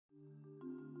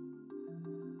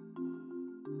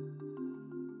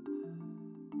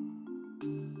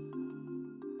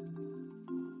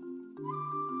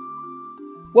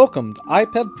Welcome to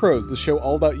iPad Pros, the show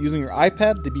all about using your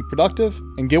iPad to be productive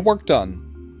and get work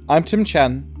done. I'm Tim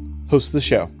Chen, host of the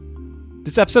show.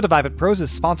 This episode of iPad Pros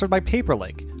is sponsored by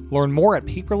Paperlake. Learn more at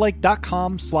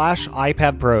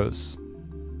paperlake.com/iPadPros.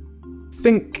 I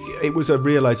think it was a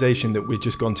realization that we'd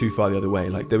just gone too far the other way.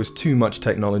 Like, there was too much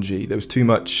technology, there was too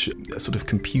much sort of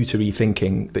computery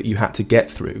thinking that you had to get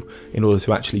through in order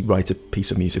to actually write a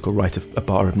piece of music or write a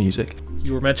bar of music.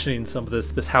 You were mentioning some of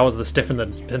this how is this different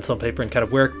than pencil and paper, and kind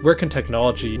of where can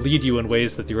technology lead you in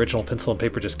ways that the original pencil and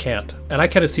paper just can't. And I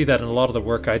kind of see that in a lot of the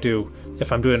work I do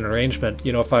if I'm doing an arrangement.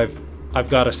 You know, if I've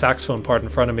got a saxophone part in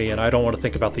front of me and I don't want to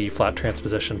think about the E-flat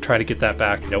transposition, trying to get that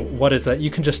back. You know, what is that? You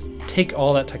can just take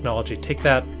all that technology, take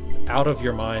that out of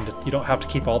your mind. You don't have to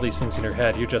keep all these things in your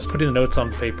head. You're just putting the notes on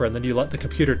the paper and then you let the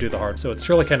computer do the hard. So it's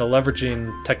really kind of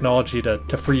leveraging technology to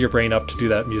free your brain up to do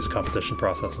that music composition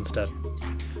process instead.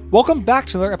 Welcome back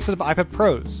to another episode of iPad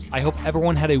Pros. I hope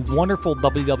everyone had a wonderful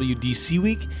WWDC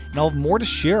week, and I'll have more to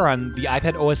share on the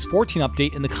iPad OS 14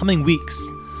 update in the coming weeks.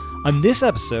 On this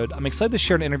episode, I'm excited to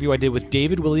share an interview I did with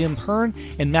David William Hearn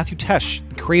and Matthew Tesch,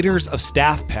 the creators of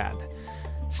StaffPad.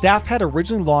 StaffPad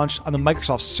originally launched on the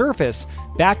Microsoft Surface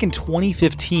back in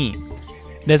 2015.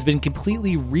 It has been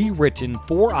completely rewritten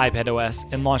for iPadOS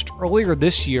and launched earlier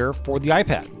this year for the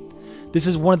iPad. This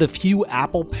is one of the few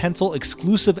Apple Pencil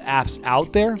exclusive apps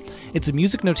out there. It's a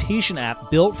music notation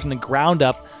app built from the ground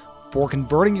up for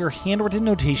converting your handwritten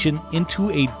notation into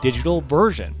a digital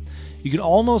version. You can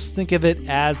almost think of it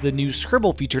as the new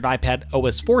Scribble featured iPad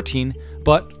OS 14,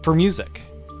 but for music.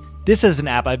 This is an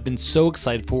app I've been so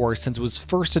excited for since it was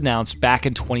first announced back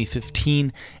in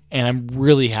 2015, and I'm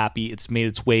really happy it's made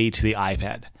its way to the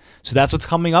iPad. So that's what's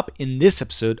coming up in this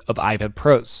episode of iPad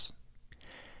Pros.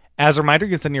 As a reminder,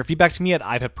 you can send your feedback to me at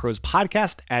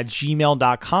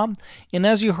iPadProsPodcast@gmail.com. And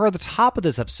as you heard at the top of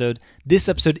this episode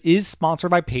is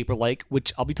sponsored by Paperlake,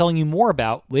 which I'll be telling you more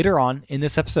about later on in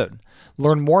this episode.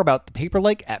 Learn more about the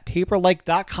Paperlake at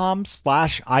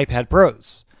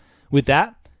paperlake.com/iPadPros. With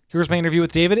that, here's my interview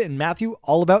with David and Matthew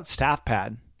all about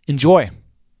StaffPad. Enjoy.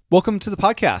 Welcome to the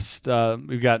podcast.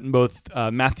 We've got both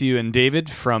Matthew and David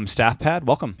from StaffPad.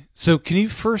 Welcome. So can you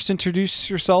first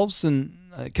introduce yourselves and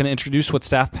can I introduce what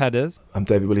StaffPad is? I'm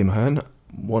David William Hearn,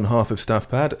 one half of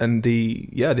StaffPad, and the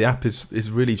app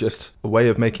is really just a way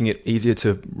of making it easier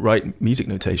to write music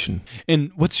notation.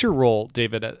 And what's your role,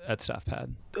 David, at StaffPad?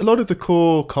 A lot of the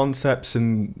core concepts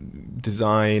and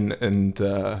design and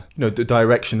the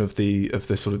direction of the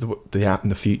sort of the app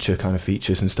and the future kind of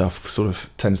features and stuff sort of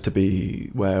tends to be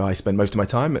where I spend most of my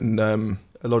time, and a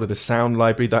lot of the sound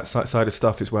library, that side of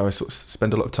stuff, is where I sort of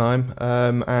spend a lot of time,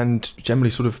 and generally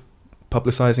sort of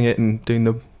publicizing it and doing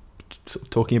the sort of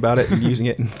talking about it and using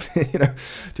it and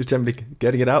just generally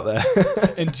getting it out there.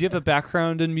 And do you have a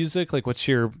background in music? Like, what's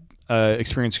your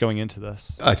experience going into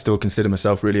this? I still consider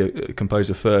myself really a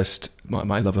composer first.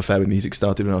 My love affair with music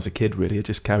started when I was a kid, really. It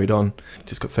just carried on.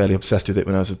 Just got fairly obsessed with it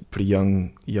when I was a pretty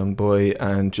young boy,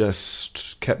 and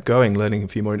just kept going, learning a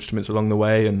few more instruments along the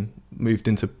way, and moved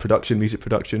into music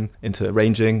production, into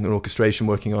arranging and orchestration,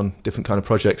 working on different kind of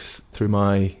projects through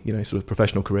my sort of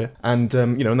professional career. And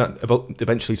and that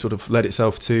eventually sort of led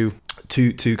itself to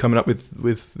coming up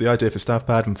with the idea for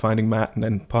StaffPad and finding Matt, and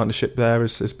then partnership there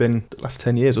has been the last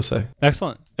 10 years or so.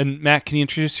 Excellent. And Matt, can you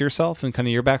introduce yourself and kind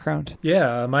of your background?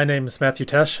 Yeah, my name is Matthew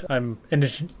Tesch. I'm an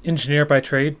engineer by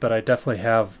trade, but I definitely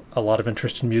have a lot of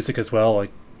interest in music as well.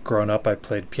 Like, growing up, I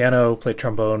played piano, played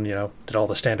trombone, did all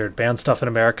the standard band stuff in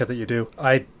America that you do.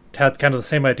 I had kind of the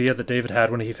same idea that David had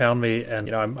when he found me, and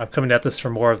I'm coming at this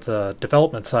from more of the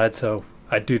development side, so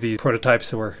I do these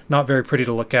prototypes that were not very pretty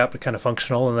to look at, but kind of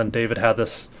functional, and then David had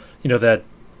this, that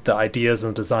the ideas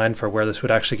and the design for where this would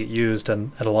actually get used,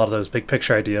 and a lot of those big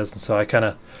picture ideas, and so I kind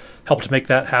of helped make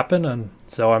that happen, and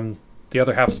so I'm the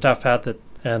other half of StaffPad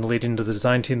and leading to the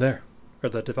design team there, or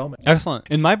the development. Excellent.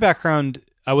 In my background,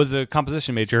 I was a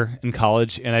composition major in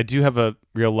college, and I do have a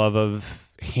real love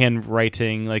of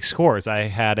handwriting, like scores. I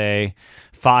had a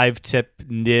 5-tip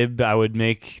nib. I would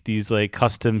make these like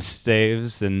custom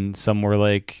staves, and some were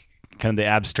like kind of the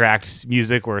abstract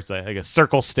music where it's like a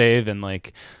circle stave, and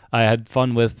like I had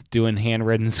fun with doing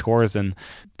handwritten scores, and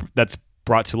that's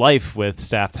brought to life with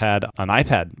StaffPad on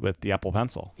iPad with the Apple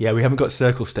Pencil. Yeah, we haven't got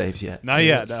circle staves yet. Not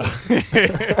yet, no.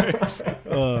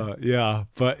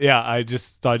 But I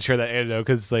just thought I'd share that anecdote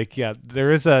because,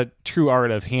 there is a true art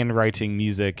of handwriting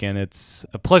music, and it's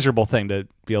a pleasurable thing to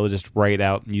be able to just write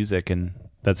out music, and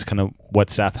that's kind of what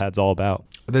StaffPad's all about.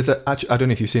 I don't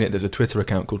know if you've seen it, there's a Twitter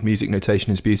account called Music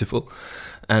Notation is Beautiful,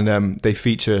 and they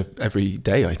feature every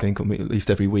day, I think, or at least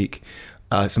every week,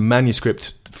 some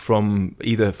manuscript from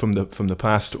either from the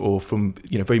past or from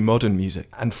very modern music,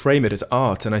 and frame it as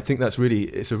art. And I think it's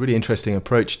a really interesting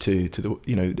approach to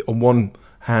the on one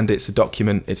hand it's a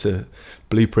document, it's a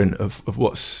blueprint of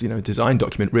what's a design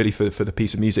document really for the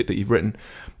piece of music that you've written,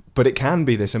 but it can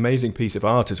be this amazing piece of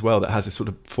art as well that has a sort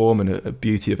of form and a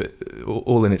beauty of it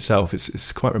all in itself.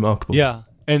 It's quite remarkable. Yeah,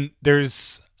 and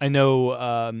I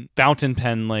know fountain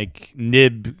pen like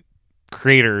nib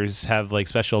creators have like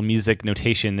special music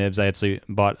notation nibs. I actually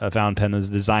bought a fountain pen that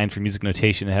was designed for music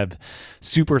notation to have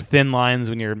super thin lines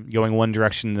when you're going one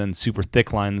direction, and then super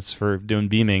thick lines for doing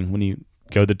beaming when you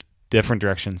go the different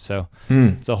direction. So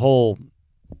it's a whole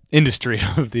industry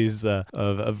of these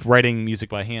of writing music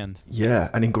by hand. Yeah,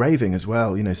 and engraving as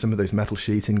well. Some of those metal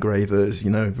sheet engravers,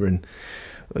 over in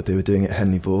they were doing it at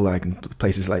Henley Vorlag and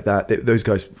places like that. Those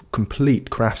guys, complete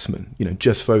craftsmen,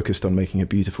 just focused on making a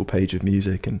beautiful page of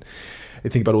music. And I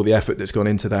think about all the effort that's gone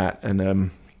into that.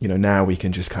 And, now we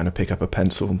can just kind of pick up a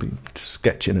pencil and be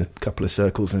sketching a couple of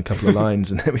circles and a couple of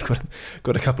lines, and then we've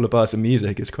got a couple of bars of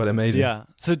music. It's quite amazing. Yeah.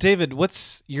 So, David,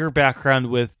 what's your background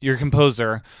with your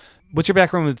composer? What's your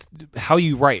background with how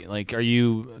you write? Like, are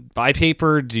you by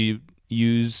paper? Do you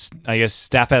use, I guess,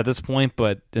 StaffPad at this point,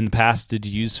 but in the past, did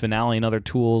you use Finale and other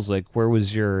tools? Like, where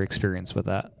was your experience with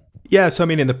that? Yeah, so I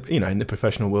mean, in the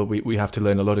professional world, we have to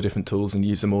learn a lot of different tools and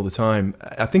use them all the time.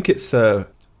 I think it's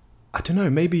I don't know,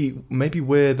 maybe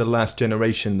we're the last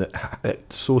generation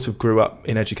that sort of grew up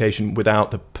in education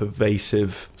without the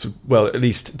pervasive, well, at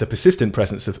least the persistent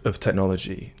presence of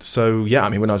technology. So yeah, I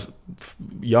mean, when I was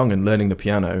young and learning the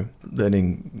piano,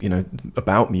 learning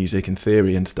about music and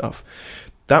theory and stuff,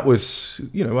 that was,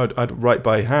 I'd write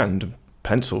by hand,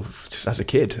 pencil, just as a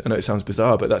kid. I know it sounds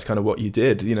bizarre, but that's kind of what you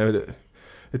did.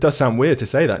 It does sound weird to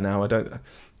say that now.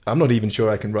 I'm not even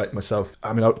sure I can write myself.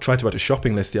 I mean, I tried to write a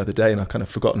shopping list the other day, and I've kind of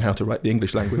forgotten how to write the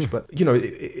English language. But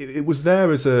it was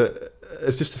there as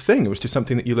just a thing. It was just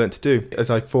something that you learned to do. As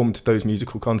I formed those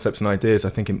musical concepts and ideas, I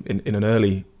think in an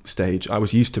early stage, I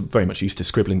was very much used to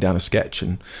scribbling down a sketch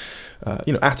and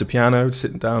at a piano,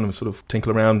 sitting down and sort of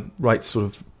tinkle around, write sort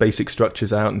of basic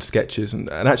structures out and sketches. And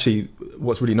actually,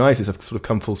 what's really nice is I've sort of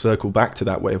come full circle back to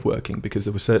that way of working, because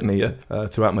there was certainly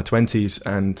throughout my 20s,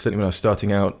 and certainly when I was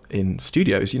starting out in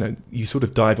studios, you sort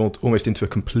of dive almost into a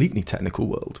completely technical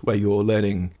world where you're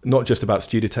learning not just about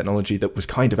studio technology that was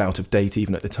kind of out of date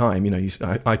even at the time.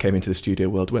 I came into the studio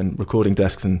world when recording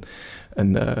desks and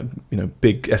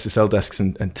big SSL desks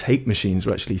and tape machines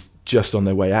were actually just on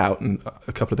their way out, and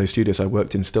a couple of those studios I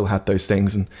worked in still had those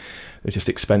things, and they're just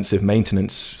expensive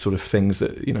maintenance sort of things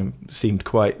that seemed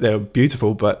they were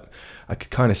beautiful, but I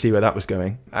could kind of see where that was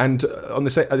going. And at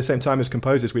the same time, as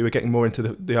composers, we were getting more into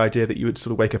the idea that you would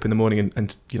sort of wake up in the morning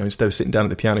and instead of sitting down at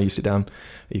the piano, you sit down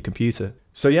at your computer.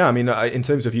 So yeah, I mean, in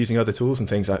terms of using other tools and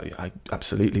things, I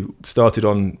absolutely started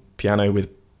on piano with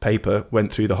paper,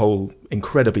 went through the whole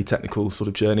incredibly technical sort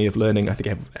of journey of learning, I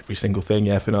think every single thing,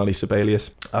 Finale, Sibelius,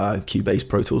 Cubase,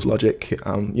 Pro Tools, Logic,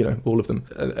 all of them.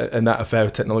 And that affair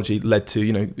of technology led to,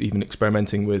 even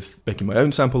experimenting with making my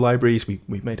own sample libraries. We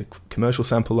made a commercial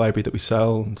sample library that we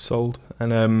sell and sold.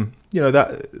 And,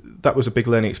 that was a big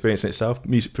learning experience in itself,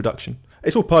 music production.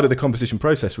 It's all part of the composition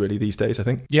process, really, these days, I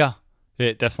think. Yeah.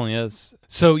 It definitely is.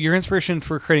 So your inspiration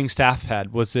for creating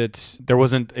StaffPad, there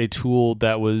wasn't a tool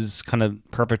that was kind of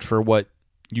perfect for what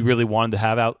you really wanted to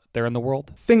have out there in the world?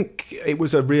 I think it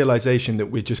was a realization that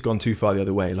we'd just gone too far the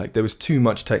other way. Like, there was too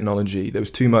much technology, there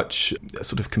was too much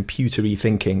sort of computery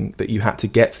thinking that you had to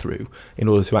get through in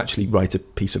order to actually write a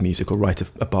piece of music or write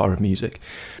a bar of music.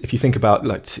 If you think about,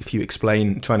 like, if you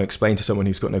trying to explain to someone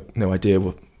who's got no idea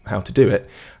how to do it,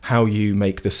 how you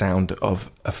make the sound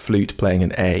of a flute playing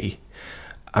an A.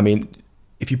 I mean,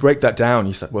 if you break that down,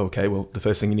 you say, the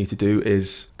first thing you need to do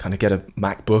is kind of get a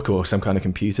MacBook or some kind of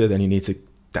computer. Then you need to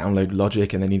download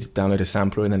Logic, and then you need to download a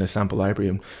sampler and then a sample library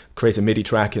and create a MIDI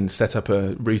track and set up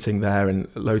a routing there and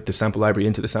load the sample library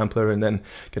into the sampler and then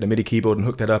get a MIDI keyboard and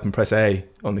hook that up and press A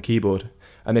on the keyboard.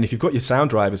 And then if you've got your sound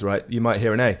drivers right, you might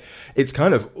hear an A. It's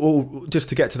kind of all, just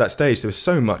to get to that stage, there was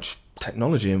so much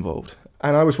technology involved.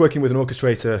 And I was working with an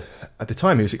orchestrator at the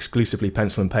time who was exclusively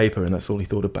pencil and paper, and that's all he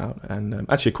thought about. And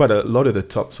actually quite a lot of the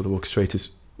top sort of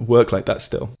orchestrators work like that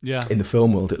still, in the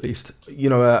film world at least.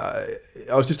 I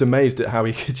was just amazed at how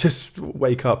he could just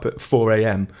wake up at 4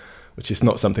 a.m., which is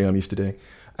not something I'm used to doing,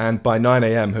 and by 9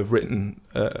 a.m. have written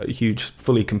a huge,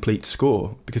 fully complete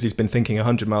score, because he's been thinking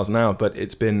 100 miles an hour, but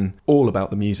it's been all about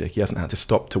the music. He hasn't had to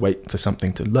stop to wait for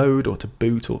something to load or to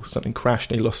boot or something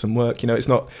crashed and he lost some work.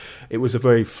 It was a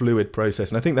very fluid process.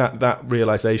 And I think that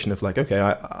realization of, like, okay,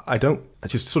 I'm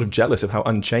just sort of jealous of how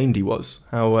unchained he was,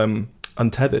 how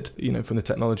untethered, from the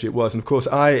technology it was. And of course,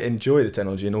 I enjoy the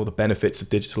technology and all the benefits of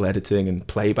digital editing and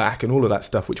playback and all of that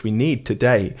stuff, which we need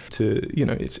today to,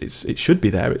 it should be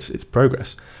there. It's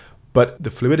progress. But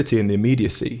the fluidity and the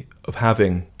immediacy of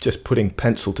putting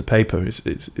pencil to paper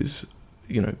is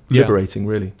liberating,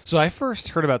 really. So I first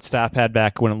heard about StaffPad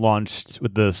back when it launched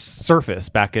with the Surface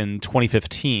back in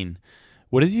 2015.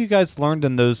 What have you guys learned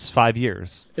in those 5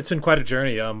 years? It's been quite a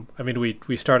journey.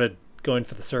 We started going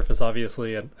for the Surface,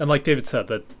 obviously, and like David said,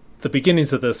 that the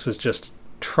beginnings of this was just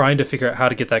trying to figure out how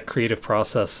to get that creative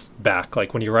process back.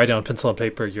 Like when you write on pencil and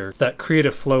paper, that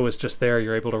creative flow is just there.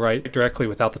 You're able to write directly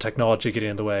without the technology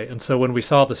getting in the way. And so when we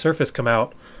saw the Surface come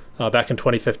out back in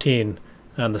 2015,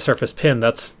 and the Surface Pen,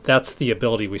 that's the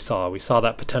ability we saw. We saw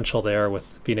that potential there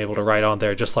with being able to write on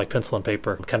there just like pencil and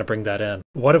paper, kind of bring that in.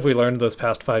 What have we learned those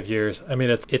past 5 years? I mean,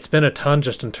 it's been a ton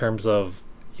just in terms of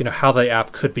how the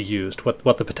app could be used,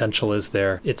 what the potential is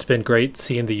there. It's been great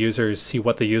seeing the users, see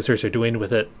what the users are doing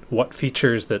with it, what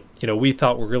features that we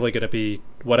thought were really going to be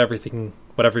what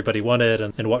everybody wanted,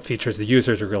 and what features the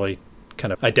users are really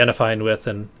kind of identifying with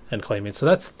and claiming. So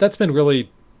that's been really,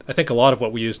 I think, a lot of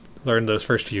what we learned those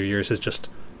first few years is just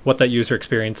what that user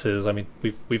experience is. I mean,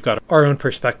 we've got our own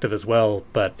perspective as well,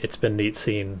 but it's been neat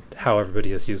seeing how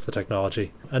everybody has used the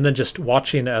technology. And then just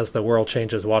watching as the world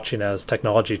changes, watching as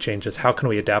technology changes, how can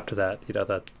we adapt to that?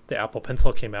 The Apple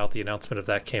Pencil came out, the announcement of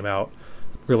that came out,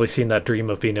 really seeing that dream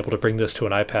of being able to bring this to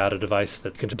an iPad, a device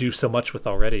that can do so much with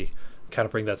already, kind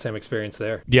of bring that same experience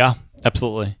there. Yeah,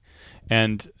 absolutely.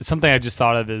 And something I just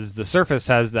thought of is the Surface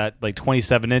has that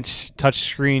 27-inch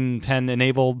touchscreen pen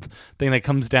enabled thing that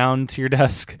comes down to your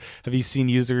desk. Have you seen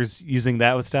users using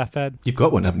that with StaffPad? You've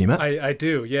got one, haven't you, Matt? I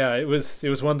do. Yeah, it was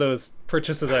one of those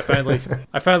purchases I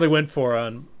finally went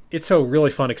for. It's a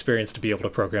really fun experience to be able to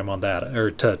program on that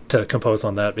or to compose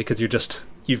on that, because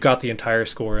you've got the entire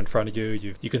score in front of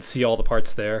you. You can see all the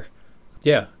parts there.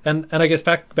 Yeah, and I guess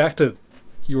back to,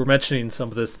 you were mentioning some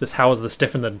of this, how is this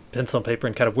different than pencil and paper,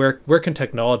 and kind of where can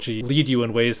technology lead you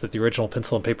in ways that the original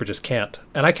pencil and paper just can't.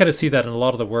 And I kind of see that in a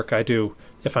lot of the work I do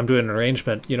if I'm doing an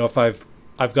arrangement. If I've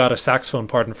got a saxophone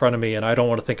part in front of me and I don't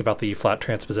want to think about the E-flat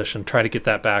transposition, try to get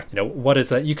that back. What is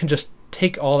that? You can just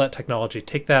take all that technology,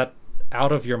 take that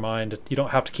out of your mind. You don't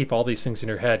have to keep all these things in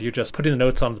your head. You're just putting the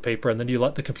notes on the paper and then you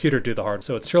let the computer do the hard.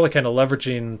 So it's really kind of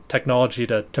leveraging technology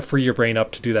to free your brain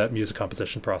up to do that music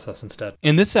composition process instead.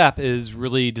 And this app is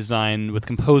really designed with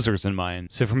composers in mind.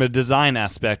 So from a design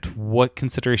aspect, what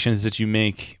considerations did you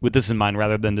make with this in mind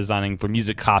rather than designing for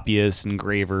music copyists and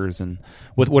engravers? And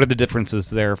what are the differences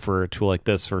there for a tool like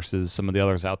this versus some of the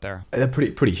others out there? They're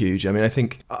pretty huge. I mean, I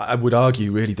think I would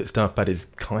argue really that StaffPad is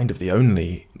kind of the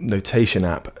only notation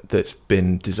app that's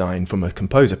been designed from a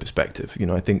composer perspective.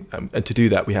 I think and to do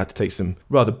that we had to take some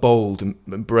rather bold and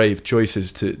brave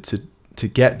choices to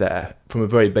get there. From a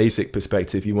very basic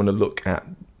perspective, you want to look at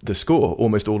the score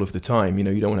almost all of the time.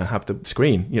 You don't want to have the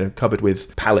screen covered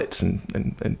with palettes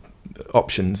and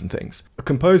options and things. A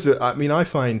composer, I mean, I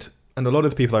find, and a lot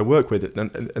of the people I work with,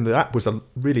 and the app was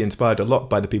really inspired a lot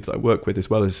by the people that I work with, as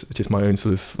well as just my own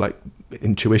sort of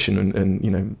intuition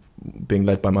and being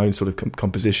led by my own sort of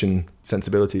composition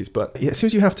sensibilities. But as soon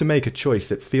as you have to make a choice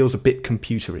that feels a bit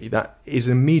computery, that is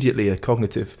immediately a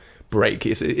cognitive break.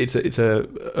 It's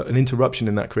an interruption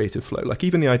in that creative flow. Like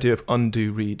even the idea of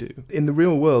undo, redo. In the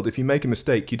real world, if you make a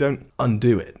mistake, you don't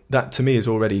undo it. That to me is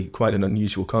already quite an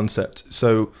unusual concept.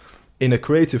 So in a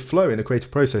creative flow, in a creative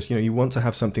process, you want to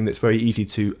have something that's very easy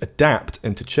to adapt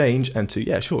and to change and to,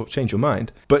 change your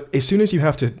mind. But as soon as you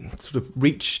have to sort of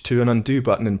reach to an undo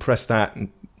button and press that,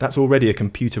 and that's already a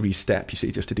computery step, you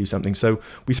see, just to do something. So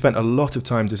we spent a lot of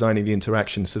time designing the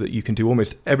interaction so that you can do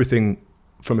almost everything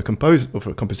from a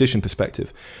composition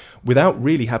perspective without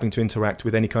really having to interact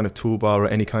with any kind of toolbar or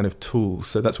any kind of tool.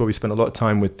 So that's why we spent a lot of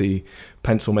time with the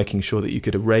pencil, making sure that you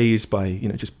could erase by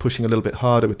just pushing a little bit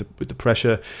harder with the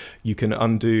pressure. You can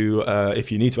undo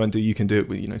if you need to undo. You can do it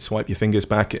with swipe your fingers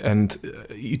back, and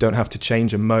you don't have to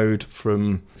change a mode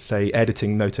from, say,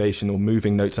 editing notation or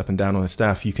moving notes up and down on a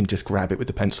staff. You can just grab it with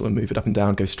the pencil and move it up and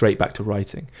down, go straight back to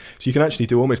writing. So you can actually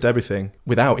do almost everything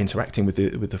without interacting with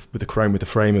the chrome, with the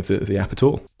frame of the app at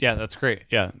all. Yeah, that's great.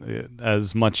 Yeah,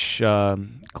 as much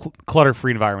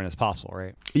clutter-free environment as possible,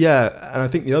 right? Yeah, and I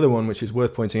think the other one, which is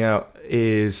worth pointing out,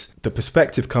 is the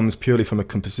perspective comes purely from a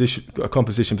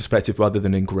composition perspective rather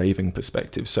than engraving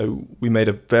perspective. So we made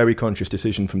a very conscious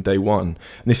decision from day one,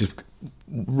 and this is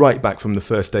right back from the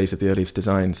first days of the earliest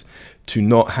designs, to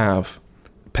not have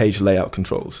page layout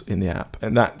controls in the app.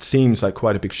 And that seems like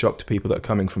quite a big shock to people that are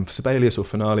coming from Sibelius or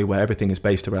Finale, where everything is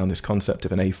based around this concept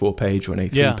of an A4 page or an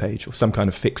A3 page or some kind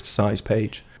of fixed size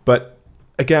page. But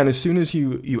again, as soon as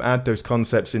you add those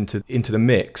concepts into the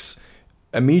mix,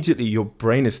 immediately your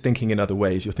brain is thinking in other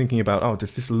ways. You're thinking about, oh,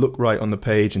 does this look right on the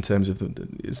page in terms of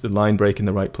is the line break in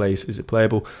the right place? Is it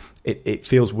playable? It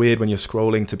feels weird when you're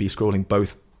scrolling to be scrolling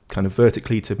both kind of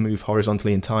vertically to move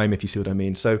horizontally in time, if you see what I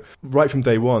mean. So right from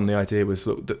day one, the idea was,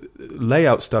 look, the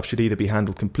layout stuff should either be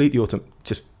handled completely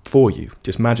just for you,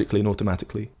 just magically and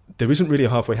automatically. There isn't really a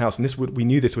halfway house, and we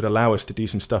knew this would allow us to do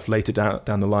some stuff later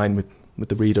down the line with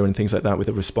the reader and things like that, with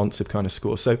a responsive kind of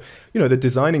score. So, the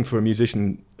designing for a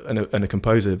musician and a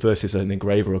composer versus an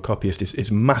engraver or copyist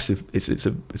is massive. It's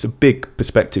a big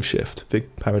perspective shift,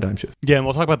 big paradigm shift. Yeah, and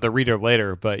we'll talk about the reader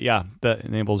later, but yeah, that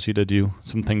enables you to do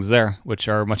some things there, which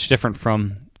are much different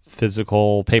from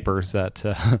physical papers that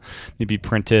need to be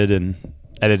printed and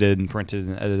edited and printed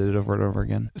and edited over and over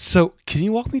again. So can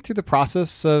you walk me through the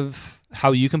process of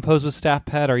how you compose with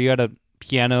StaffPad? Are you at a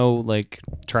piano, like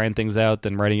trying things out,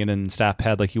 then writing it in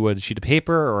StaffPad like you would a sheet of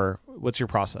paper, or what's your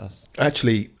process?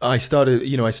 Actually, I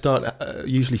usually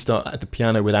start at the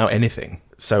piano without anything,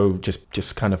 so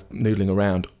just kind of noodling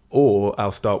around, or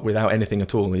I'll start without anything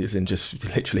at all, as in just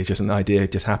literally just an idea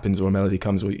just happens or a melody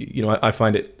comes, or I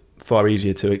find it far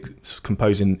easier to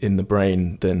compose in the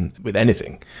brain than with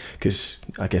anything, because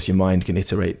I guess your mind can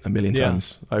iterate a million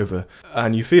times over,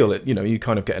 and you feel it. You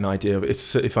kind of get an idea of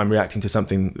it. If I'm reacting to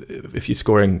something, if you're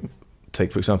scoring,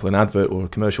 take for example an advert or a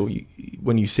commercial,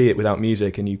 when you see it without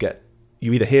music and you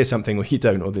either hear something or you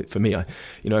don't. Or for me,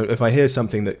 if I hear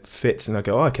something that fits and I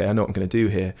go, oh, okay, I know what I'm going to do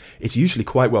here, it's usually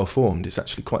quite well formed. It's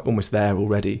actually quite almost there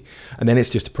already. And then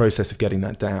it's just a process of getting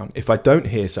that down. If I don't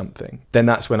hear something, then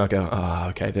that's when I go,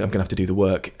 okay, then I'm going to have to do the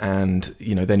work. And,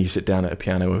 then you sit down at a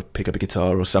piano or pick up a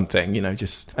guitar or something,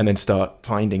 and then start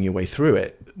finding your way through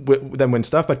it. Then when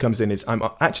StaffPad comes in, I'm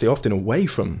actually often away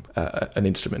from an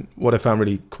instrument. What I found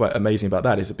really quite amazing about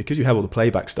that is that because you have all the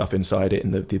playback stuff inside it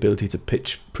and the ability to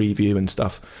pitch preview and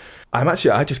stuff, I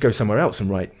just go somewhere else and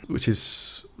write, which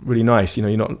is really nice. You're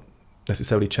not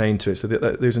necessarily chained to it. So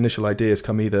those initial ideas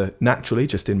come either naturally,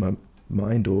 just in my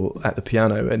mind, or at the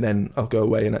piano, and then I'll go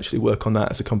away and actually work on that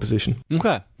as a composition.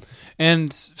 Okay.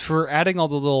 And for adding all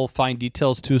the little fine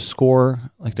details to a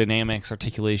score, like dynamics,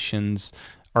 articulations,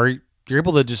 you're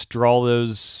able to just draw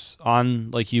those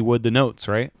on like you would the notes,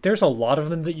 right? There's a lot of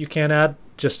them that you can add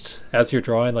just as you're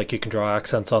drawing. Like you can draw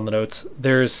accents on the notes.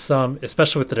 There's some,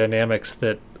 especially with the dynamics,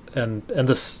 that and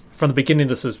this from the beginning,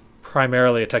 this was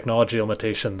primarily a technology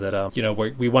limitation that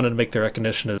we wanted to make the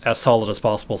recognition as solid as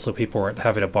possible, so people weren't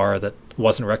having a bar that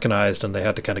wasn't recognized and they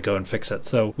had to kind of go and fix it.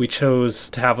 So we chose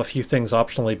to have a few things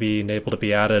optionally being able to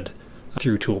be added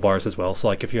through toolbars as well. So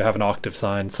like if you have an octave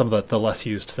sign, some of the less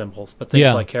used symbols, but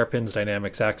things like hairpins,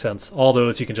 dynamics, accents, all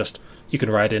those you can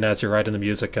write in as you're writing the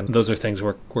music, and those are things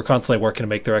we're constantly working to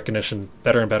make the recognition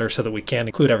better and better so that we can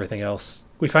include everything else.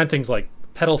 We find things like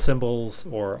pedal symbols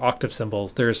or octave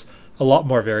symbols, there's a lot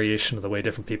more variation of the way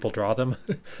different people draw them.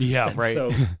 Yeah, right.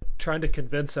 So trying to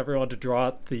convince everyone to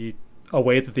draw it a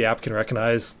way that the app can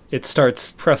recognize, it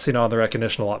starts pressing on the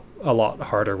recognition a lot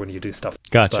harder when you do stuff.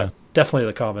 Gotcha. But definitely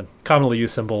the commonly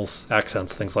used symbols,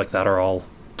 accents, things like that are all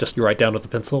just you write down with a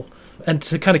pencil. And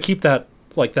to kind of keep that,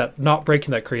 like that, not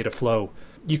breaking that creative flow,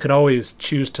 you can always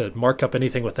choose to mark up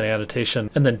anything with an annotation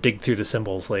and then dig through the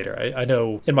symbols later. I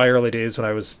know in my early days when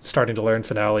I was starting to learn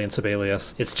Finale and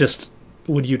Sibelius, it's just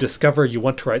when you discover you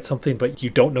want to write something, but you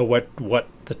don't know what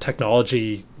the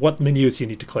technology, what menus you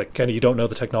need to click, and you don't know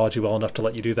the technology well enough to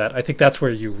let you do that. I think that's where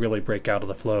you really break out of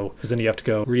the flow, because then you have to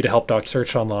go read a help doc,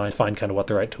 search online, find kind of what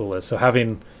the right tool is. So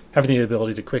having the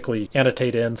ability to quickly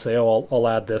annotate in, say, oh, I'll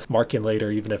add this, mark in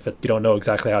later, even if you don't know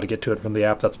exactly how to get to it from the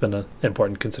app, that's been an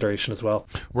important consideration as well.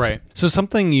 Right. So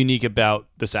something unique about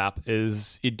this app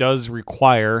is it does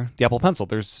require the Apple Pencil.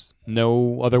 There's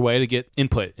no other way to get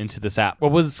input into this app.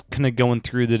 What was kind of going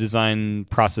through the design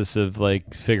process of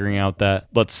like figuring out that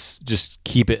let's just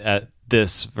keep it at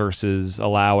this versus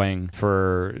allowing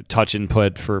for touch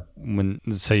input for when,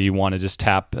 say, you want to just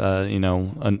tap,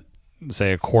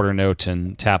 say a quarter note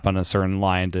and tap on a certain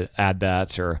line to add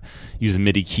that, or use a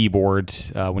MIDI keyboard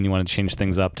when you want to change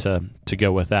things up to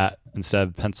go with that instead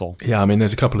of pencil. Yeah, I mean,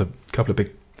 there's a couple of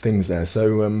big things there.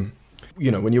 So,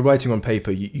 when you're writing on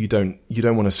paper, you don't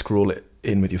want to scroll it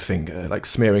in with your finger. Like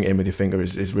smearing it in with your finger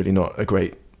is really not a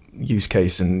great use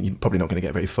case, and you're probably not going to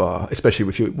get very far, especially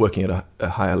if you're working at a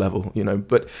higher level,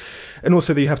 But, and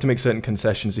also that you have to make certain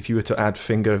concessions. If you were to add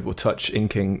finger or touch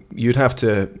inking, you'd have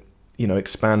to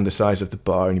expand the size of the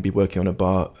bar, and you'd be working on a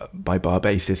bar by bar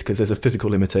basis because there's a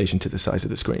physical limitation to the size of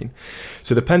the screen.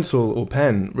 So the pencil or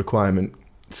pen requirement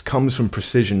comes from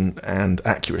precision and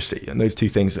accuracy, and those two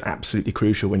things are absolutely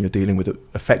crucial when you're dealing with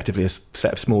effectively a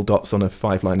set of small dots on a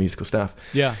 5-line musical staff.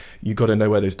 Yeah, you've got to know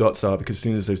where those dots are, because as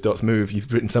soon as those dots move,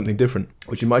 you've written something different,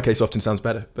 which in my case often sounds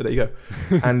better. But there you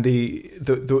go. And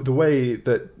the way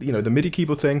that, the MIDI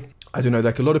keyboard thing, I don't know,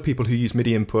 like a lot of people who use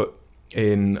MIDI input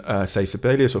in say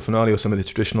Sibelius or Finale or some of the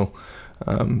traditional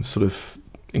sort of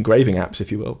engraving apps,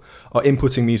 if you will, are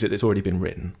inputting music that's already been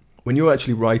written. When you're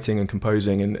actually writing and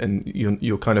composing and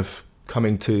you're kind of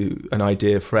coming to an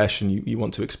idea fresh and you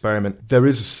want to experiment, there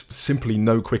is simply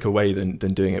no quicker way than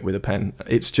doing it with a pen.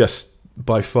 It's just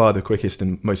by far the quickest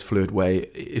and most fluid way.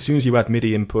 As soon as you add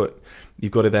MIDI input,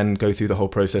 you've got to then go through the whole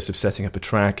process of setting up a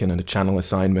track and a channel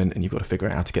assignment, and you've got to figure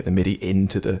out how to get the MIDI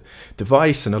into the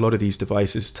device. And a lot of these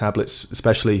devices, tablets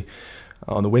especially,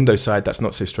 on the Windows side, that's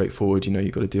not so straightforward.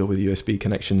 You've got to deal with USB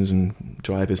connections and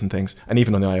drivers and things. And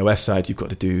even on the iOS side, you've got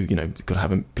to you've got to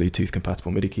have a Bluetooth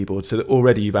compatible MIDI keyboard. So that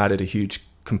already you've added a huge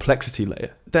complexity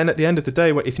layer. Then at the end of the day,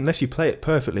 unless you play it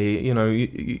perfectly,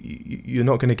 you're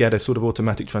not going to get a sort of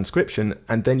automatic transcription.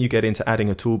 And then you get into adding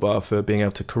a toolbar for being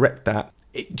able to correct that.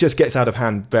 It just gets out of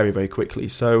hand very, very quickly.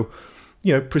 So,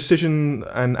 precision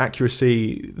and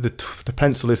accuracy, the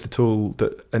pencil is the tool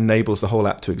that enables the whole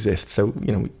app to exist. So,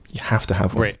 you have to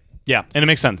have one. Right. Yeah, and it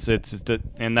makes sense.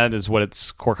 And that is what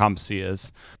its core competency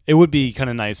is. It would be kind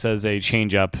of nice as a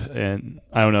change up, and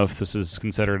I don't know if this is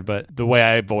considered, but the way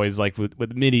I've always liked with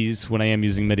MIDIs when I am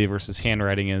using MIDI versus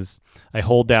handwriting is I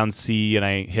hold down C and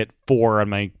I hit 4 on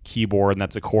my keyboard, and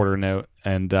that's a quarter note,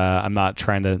 and I'm not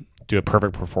trying to do a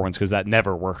perfect performance because that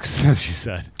never works, as you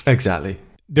said. Exactly.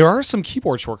 There are some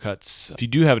keyboard shortcuts. If you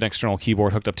do have an external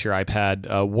keyboard hooked up to your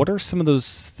iPad, what are some of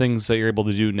those things that you're able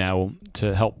to do now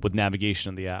to help with navigation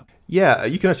of the app? Yeah,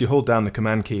 you can actually hold down the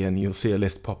command key and you'll see a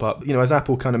list pop up. As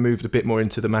Apple kind of moved a bit more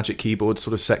into the Magic Keyboard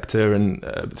sort of sector and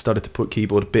started to put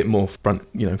keyboard a bit more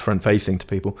front facing to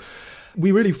people,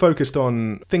 we really focused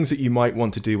on things that you might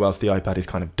want to do whilst the iPad is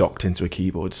kind of docked into a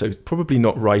keyboard. So probably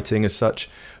not writing as such,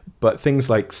 but things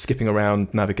like skipping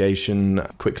around navigation,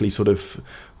 quickly sort of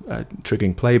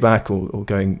triggering playback or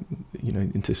going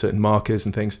into certain markers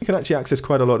and things. You can actually access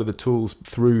quite a lot of the tools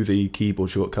through the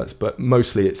keyboard shortcuts, but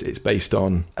mostly it's based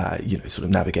on sort of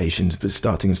navigations, but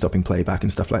starting and stopping playback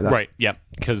and stuff like that. Right. Yeah.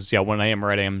 Because when I am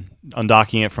writing, I'm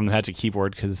undocking it from the Magic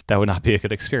Keyboard because that would not be a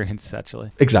good experience actually.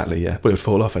 Exactly. Yeah. But it would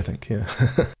fall off, I think. Yeah.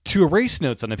 To erase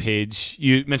notes on a page,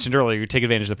 you mentioned earlier you take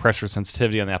advantage of the pressure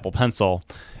sensitivity on the Apple Pencil.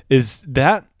 Is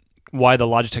that why the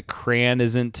Logitech Crayon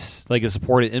isn't like a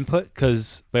supported input?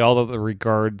 Because by all other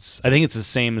regards, I think it's the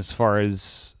same as far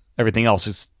as everything else.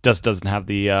 It just doesn't have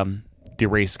the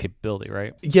erase capability,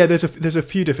 right? Yeah, there's a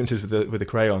few differences with the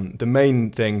Crayon. The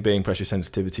main thing being pressure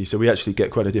sensitivity. So we actually get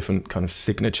quite a different kind of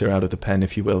signature out of the pen,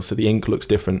 if you will. So the ink looks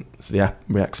different. So the app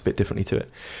reacts a bit differently to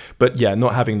it. But yeah,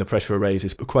 not having the pressure erase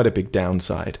is quite a big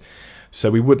downside.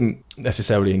 So we wouldn't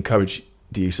necessarily encourage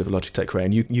the use of a Logitech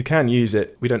Crayon. You can use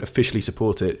it. We don't officially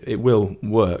support it. It will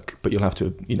work, but you'll have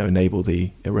to enable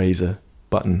the eraser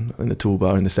button in the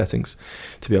toolbar in the settings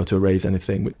to be able to erase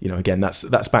anything. Again,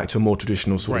 that's back to a more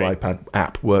traditional sort of iPad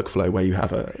app workflow where you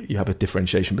have a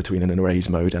differentiation between an erase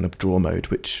mode and a draw mode,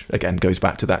 which again goes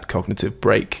back to that cognitive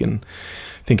break and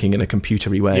thinking in a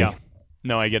computery way. Yeah,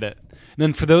 no, I get it. And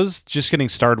then for those just getting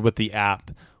started with the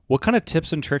app, what kind of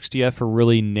tips and tricks do you have for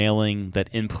really nailing that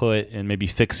input and maybe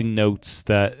fixing notes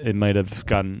that it might have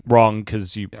gotten wrong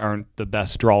because you aren't the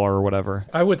best drawer or whatever?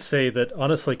 I would say that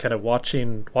honestly, kind of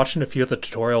watching a few of the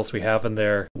tutorials we have in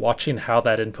there, watching how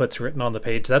that input's written on the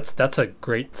page, that's a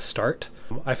great start.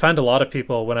 I find a lot of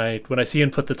people when I see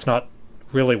input that's not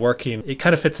really working, it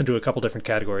kind of fits into a couple different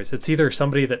categories. It's either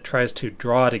somebody that tries to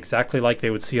draw it exactly like they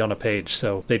would see on a page.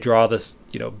 So they draw this,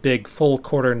 big full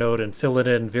quarter note and fill it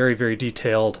in very, very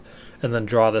detailed, and then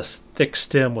draw this thick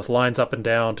stem with lines up and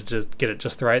down to just get it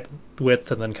just the right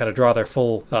width, and then kind of draw their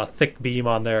full thick beam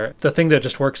on there. The thing that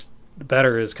just works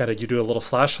better is kind of you do a little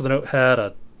slash for the note head,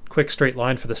 a quick straight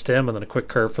line for the stem, and then a quick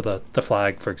curve for the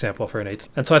flag, for example, for an eighth.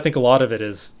 And so I think a lot of it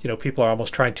is, people are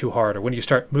almost trying too hard, or when you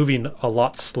start moving a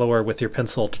lot slower with your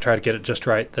pencil to try to get it just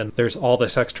right, then there's all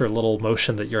this extra little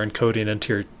motion that you're encoding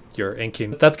into your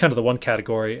inking. That's kind of the one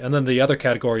category. And then the other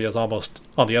category is almost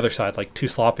on the other side, like too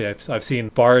sloppy. I've seen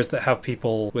bars that have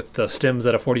people with the stems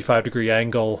at a 45-degree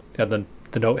angle, and then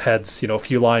the note heads, a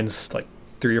few lines like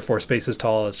 3 or 4 spaces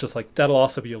tall. It's just like that'll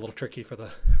also be a little tricky for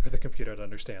the computer to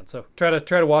understand. So try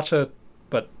to watch it,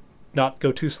 but not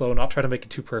go too slow, not try to make it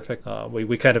too perfect.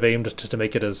 We kind of aimed to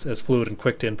make it as fluid and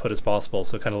quick to input as possible.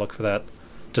 So kind of look for that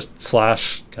just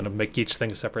slash, kind of make each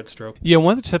thing a separate stroke. Yeah,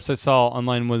 one of the tips I saw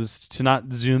online was to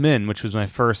not zoom in, which was my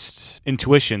first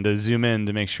intuition, to zoom in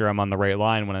to make sure I'm on the right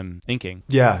line when I'm inking.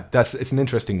 Yeah, it's an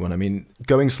interesting one. I mean,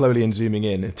 going slowly and zooming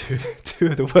in are two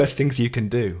of the worst things you can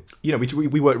do. You know,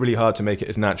 we work really hard to make it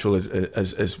as natural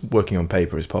as working on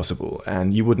paper as possible.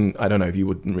 And you wouldn't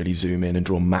really zoom in and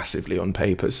draw massively on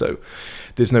paper. So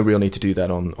there's no real need to do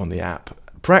that on the app.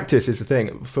 Practice is the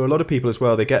thing. For a lot of people as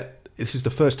well, this is the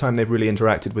first time they've really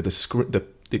interacted with the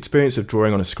experience of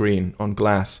drawing on a screen, on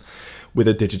glass, with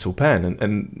a digital pen.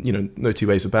 And you know, no two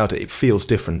ways about it. It feels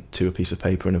different to a piece of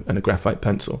paper and a graphite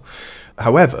pencil.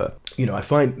 However, you know, I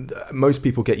find most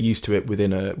people get used to it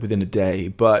within a day,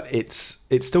 but it's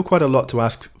still quite a lot to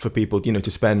ask for people, you know,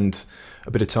 to spend a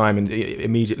bit of time and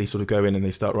immediately sort of go in and they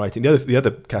start writing. The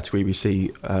other category we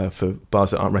see for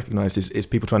bars that aren't recognized is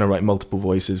people trying to write multiple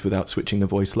voices without switching the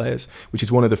voice layers, which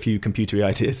is one of the few computery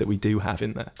ideas that we do have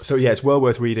in there. So yeah, it's well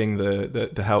worth reading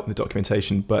the help and the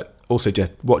documentation, but also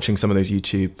just watching some of those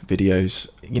YouTube videos.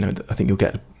 You know, I think you'll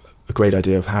get a great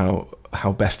idea of how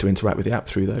best to interact with the app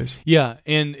through those. Yeah,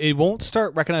 and it won't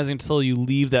start recognizing until you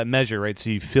leave that measure, right? So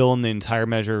you fill in the entire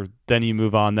measure, then you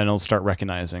move on, then it'll start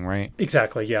recognizing, right?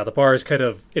 Exactly, yeah. The bar is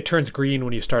it turns green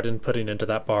when you start inputting into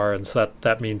that bar, and so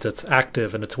that means it's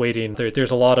active and it's waiting.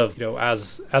 There's a lot of, you know,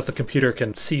 as the computer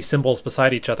can see symbols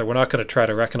beside each other, we're not going to try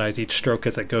to recognize each stroke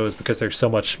as it goes because there's so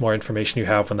much more information you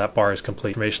have when that bar is complete.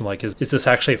 Information like, is this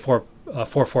actually a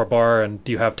 4/4 bar, and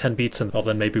do you have 10 beats? And well,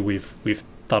 then maybe we've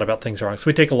thought about things wrong. So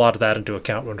we take a lot of that into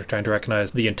account when we're trying to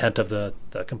recognize the intent of the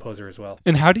composer as well.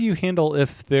 And how do you handle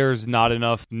if there's not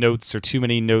enough notes or too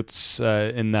many notes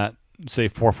in that, say,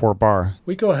 4/4 bar?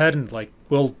 We go ahead and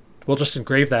we'll just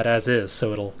engrave that as is,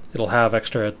 so it'll have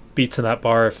extra beats in that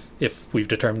bar if we've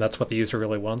determined that's what the user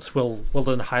really wants. We'll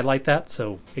then highlight that,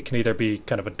 so it can either be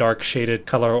kind of a dark shaded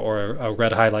color or a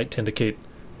red highlight to indicate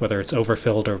whether it's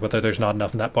overfilled or whether there's not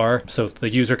enough in that bar. So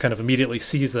the user kind of immediately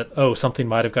sees that, oh, something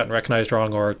might have gotten recognized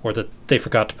wrong, or that they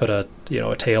forgot to put a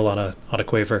tail on a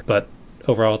quaver. But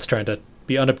overall, it's trying to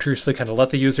be unobtrusively kind of let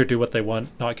the user do what they want,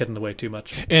 not get in the way too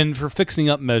much. And for fixing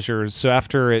up measures, so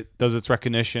after it does its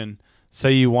recognition,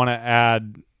 say you want to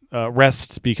add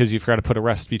rest because you forgot to put a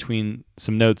rest between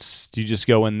some notes, do you just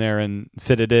go in there and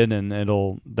fit it in and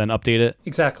it'll then update it?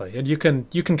 Exactly. And you can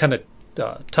kind of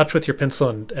touch with your pencil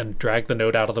and drag the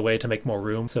note out of the way to make more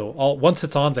room. So once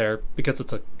it's on there, because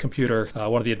it's a computer,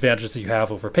 one of the advantages that you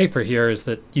have over paper here is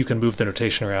that you can move the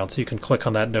notation around. So you can click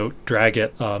on that note, drag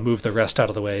it, move the rest out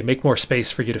of the way, make more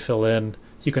space for you to fill in.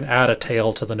 You can add a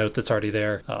tail to the note that's already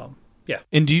there. Yeah.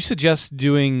 And do you suggest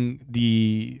doing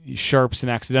the sharps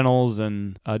and accidentals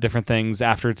and different things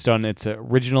after it's done its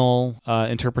original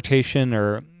interpretation,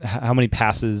 or how many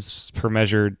passes per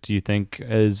measure do you think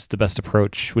is the best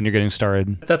approach when you're getting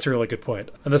started? That's a really good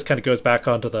point. And this kind of goes back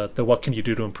onto the what can you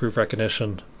do to improve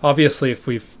recognition. Obviously, if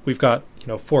we've got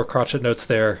 4 crotchet notes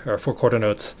there, or 4 quarter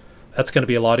notes, that's going to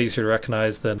be a lot easier to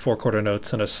recognize than 4 quarter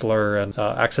notes and a slur and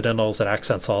accidentals and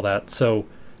accents, all that. So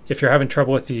if you're having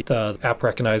trouble with the app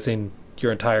recognizing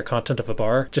your entire content of a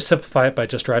bar, just simplify it by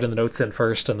just writing the notes in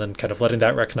first and then kind of letting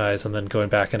that recognize, and then going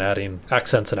back and adding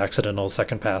accents and accidentals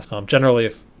second pass.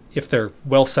 Generally, if they're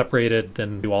well separated,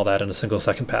 then do all that in a single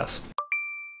second pass.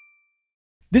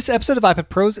 This episode of iPad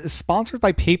Pros is sponsored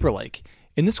by Paperlike.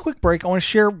 In this quick break, I want to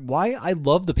share why I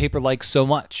love the Paperlike so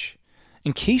much.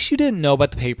 In case you didn't know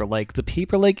about the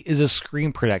Paperlike is a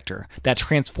screen protector that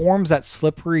transforms that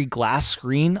slippery glass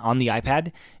screen on the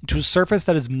iPad into a surface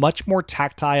that is much more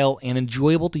tactile and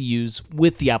enjoyable to use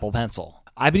with the Apple Pencil.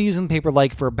 I've been using the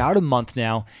Paperlike for about a month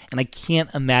now, and I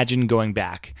can't imagine going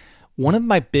back. One of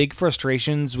my big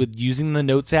frustrations with using the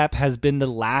Notes app has been the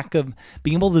lack of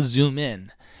being able to zoom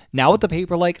in. Now with the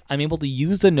Paperlike, I'm able to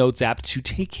use the Notes app to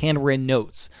take handwritten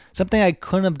notes, something I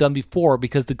couldn't have done before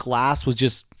because the glass was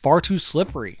just far too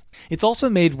slippery. It's also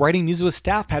made writing music with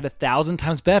StaffPad 1,000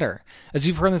 times better. As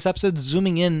you've heard in this episode,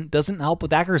 zooming in doesn't help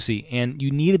with accuracy, and you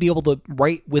need to be able to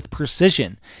write with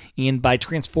precision. And by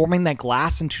transforming that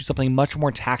glass into something much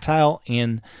more tactile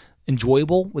and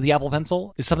enjoyable with the Apple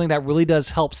Pencil is something that really does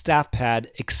help StaffPad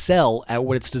excel at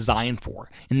what it's designed for,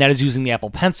 and that is using the Apple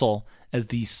Pencil as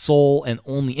the sole and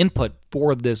only input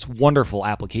for this wonderful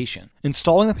application.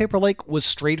 Installing the Paperlike was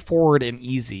straightforward and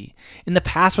easy. In the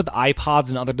past with iPods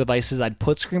and other devices I'd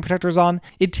put screen protectors on,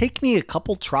 it'd take me a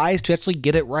couple tries to actually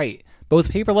get it right. But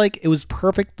with Paperlike, it was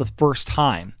perfect the first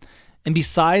time. And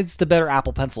besides the better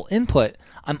Apple Pencil input,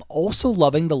 I'm also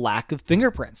loving the lack of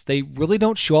fingerprints. They really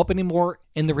don't show up anymore,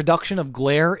 and the reduction of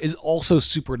glare is also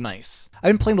super nice. I've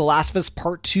been playing The Last of Us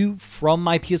Part 2 from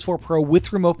my PS4 Pro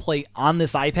with Remote Play on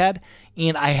this iPad,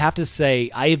 and I have to say,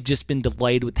 I have just been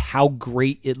delighted with how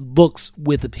great it looks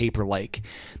with the Paperlike.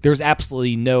 There's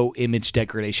absolutely no image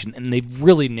degradation, and they've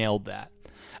really nailed that.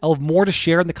 I'll have more to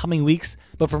share in the coming weeks,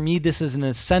 but for me, this is an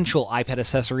essential iPad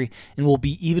accessory and will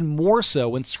be even more so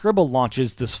when Scribble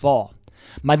launches this fall.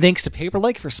 My thanks to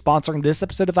Paperlike for sponsoring this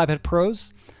episode of iPad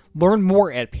Pros. Learn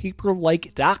more at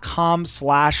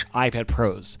paperlike.com/iPad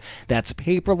Pros. That's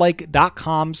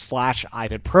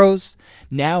paperlike.com/iPad Pros.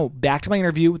 Now, back to my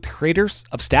interview with the creators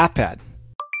of StaffPad.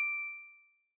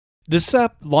 This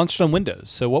app launched on Windows,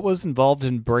 so what was involved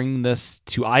in bringing this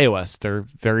to iOS? They're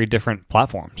very different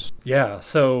platforms. Yeah,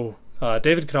 so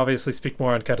David can obviously speak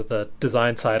more on kind of the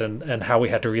design side and how we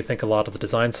had to rethink a lot of the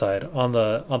design side. On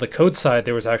the code side,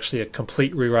 there was actually a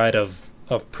complete rewrite of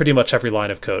pretty much every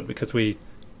line of code, because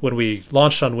when we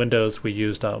launched on Windows, we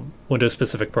used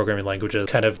Windows-specific programming languages,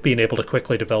 kind of being able to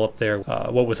quickly develop their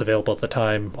what was available at the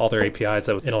time, all their APIs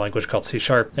that was in a language called C#.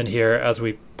 And here, as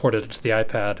we ported it to the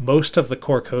iPad, most of the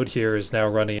core code here is now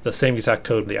running the same exact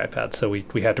code in the iPad. So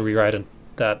we had to rewrite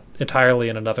that entirely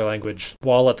in another language,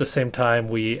 while at the same time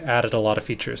we added a lot of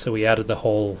features. So we added the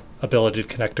whole ability to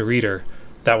connect a reader.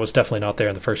 That was definitely not there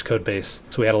in the first code base.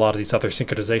 So we had a lot of these other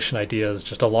synchronization ideas,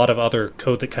 just a lot of other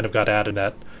code that kind of got added in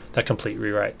that complete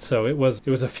rewrite. So it was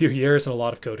a few years and a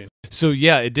lot of coding. So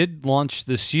yeah, it did launch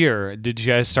this year. Did you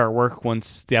guys start work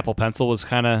once the Apple Pencil was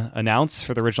kind of announced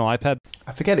for the original iPad?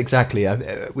 I forget exactly.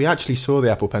 We actually saw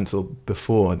the Apple Pencil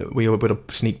before. We were a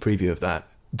sneak preview of that.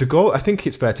 The goal, I think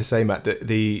it's fair to say, Matt, that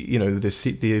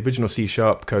the original C#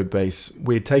 code base,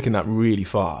 we had taken that really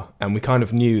far, and we kind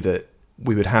of knew that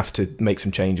we would have to make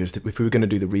some changes if we were going to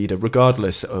do the reader,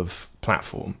 regardless of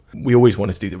platform. We always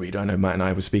wanted to do the reader. I know Matt and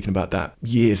I were speaking about that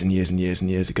years and years and years and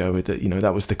years ago. That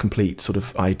that was the complete sort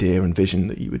of idea and vision,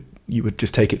 that you would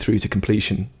just take it through to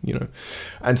completion.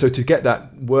 And so to get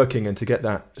that working and to get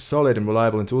that solid and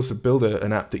reliable, and to also build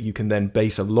an app that you can then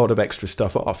base a lot of extra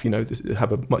stuff off,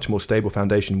 have a much more stable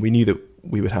foundation. We knew that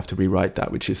we would have to rewrite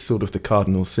that, which is sort of the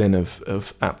cardinal sin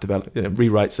of app development.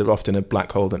 Rewrites are often a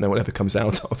black hole that no one ever comes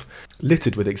out of.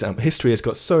 Littered with examples. History has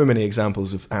got so many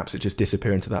examples of apps that just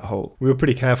disappear into that hole. We were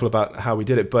pretty careful about how we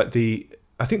did it, but I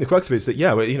think the crux of it is that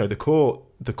the core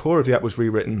of the app was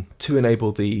rewritten to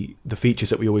enable the features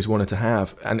that we always wanted to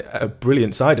have. And a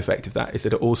brilliant side effect of that is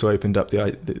that it also opened up the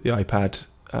iPad,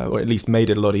 or at least made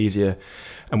it a lot easier,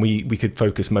 and we could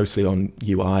focus mostly on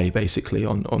UI, basically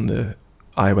on the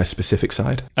iOS specific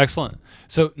side. Excellent.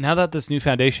 So now that this new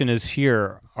foundation is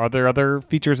here, are there other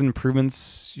features and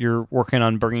improvements you're working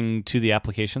on bringing to the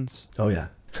applications? Oh yeah.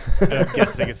 I'm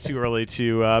guessing it's too early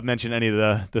to mention any of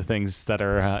the things that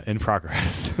are in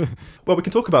progress. Well, we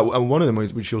can talk about one of them,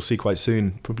 which you'll see quite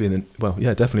soon, probably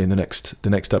definitely in the next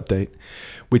update,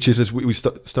 which is as we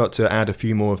start to add a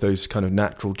few more of those kind of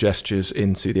natural gestures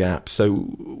into the app. So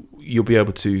you'll be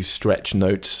able to stretch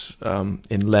notes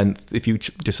in length. If you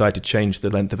decide to change the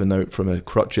length of a note from a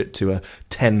crotchet to a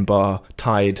 10-bar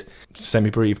tied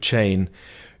semi-breve chain,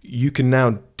 you can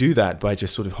now do that by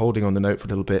just sort of holding on the note for a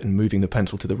little bit and moving the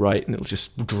pencil to the right, and it'll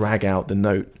just drag out the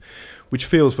note, which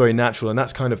feels very natural. And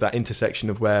that's kind of that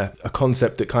intersection of where a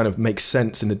concept that kind of makes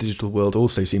sense in the digital world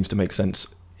also seems to make sense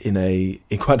in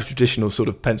quite a traditional sort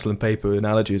of pencil and paper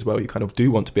analogy as well. You kind of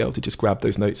do want to be able to just grab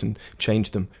those notes and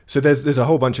change them. So there's a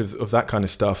whole bunch of that kind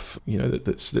of stuff,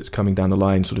 that's coming down the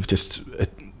line, sort of just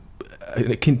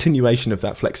a continuation of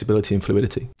that flexibility and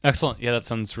fluidity. Excellent. Yeah, that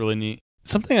sounds really neat.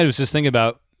 Something I was just thinking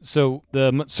about, so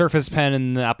the Surface Pen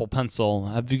and the Apple Pencil,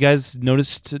 have you guys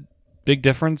noticed a big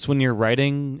difference when you're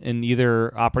writing in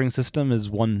either operating system? Is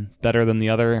one better than the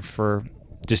other for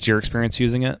just your experience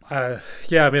using it?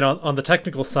 Yeah, I mean, on the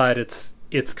technical side, it's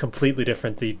completely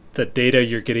different. The data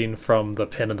you're getting from the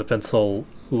pen and the pencil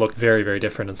look very, very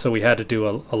different. And so we had to do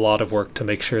a lot of work to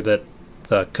make sure that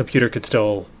the computer could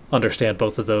still understand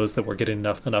both of those, that we're getting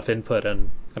enough input and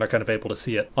are kind of able to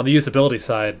see it. On the usability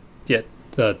side,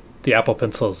 the Apple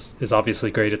Pencil is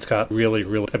obviously great. It's got really,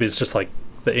 it's just like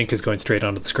the ink is going straight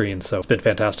onto the screen. So it's been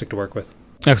fantastic to work with.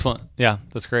 Excellent. Yeah,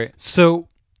 that's great. So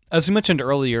as we mentioned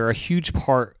earlier, a huge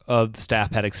part of the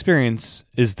StaffPad experience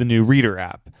is the new Reader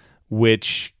app,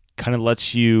 which kind of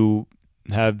lets you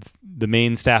have the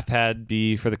main StaffPad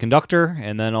be for the conductor,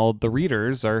 and then all the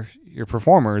readers are your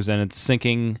performers, and it's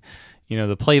syncing,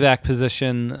 the playback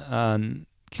position.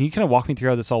 Can you kind of walk me through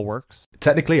how this all works?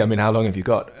 Technically, I mean, how long have you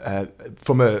got?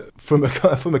 From a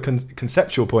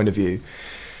conceptual point of view,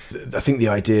 I think the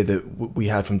idea that we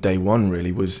had from day one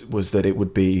really was that it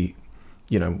would be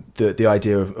the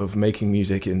idea of making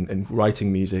music and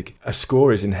writing music, a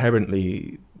score is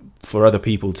inherently for other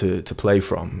people to play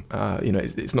from.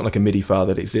 It's not like a MIDI file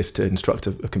that exists to instruct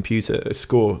a computer. A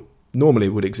score normally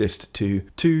would exist to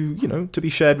be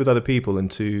shared with other people and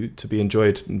to be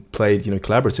enjoyed and played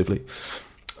collaboratively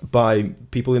by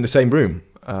people in the same room.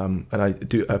 And I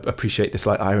do appreciate the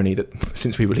slight irony that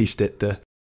since we released it,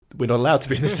 we're not allowed to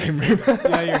be in the same room.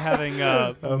 Yeah, you're having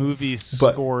movie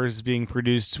scores being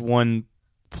produced one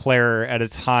player at a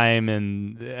time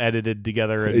and edited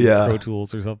together in Pro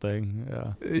Tools or something.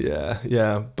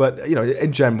 Yeah. But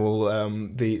in general,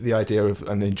 the idea of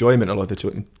an enjoyment a lot of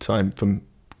the time from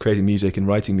creating music and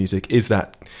writing music is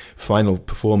that final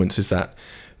performance, is that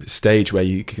stage where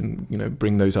you can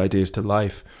bring those ideas to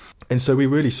life. And so we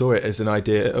really saw it as an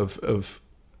idea of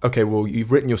okay, well,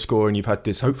 you've written your score and you've had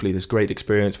hopefully this great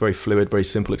experience, very fluid, very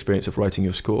simple experience of writing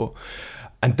your score.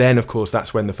 And then, of course,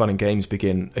 that's when the fun and games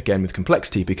begin, again, with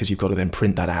complexity, because you've got to then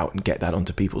print that out and get that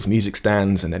onto people's music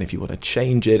stands. And then if you want to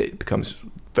change it, it becomes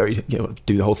very,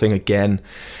 do the whole thing again.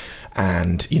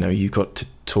 And, you've got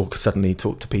to suddenly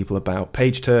talk to people about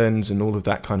page turns and all of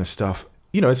that kind of stuff.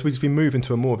 As we move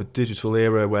into more of a digital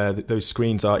era where those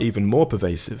screens are even more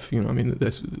pervasive,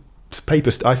 there's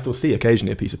paper. I still see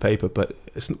occasionally a piece of paper, but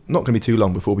it's not going to be too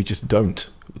long before we just don't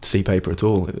see paper at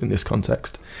all in this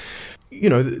context.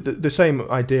 The same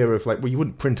idea of you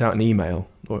wouldn't print out an email,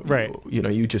 or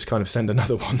you just kind of send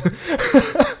another one.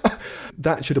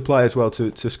 That should apply as well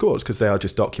to scores, because they are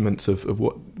just documents of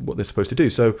what they're supposed to do.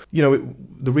 So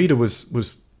the Reader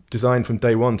was designed from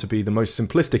day one to be the most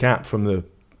simplistic app from the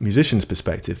musician's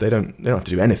perspective. They don't have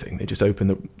to do anything. They just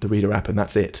open the Reader app and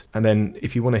that's it. And then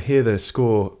if you want to hear the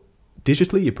score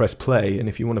digitally, you press play, and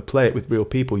if you want to play it with real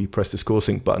people, you press the score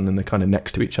sync button, and they're kind of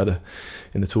next to each other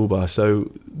in the toolbar.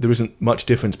 So there isn't much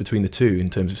difference between the two in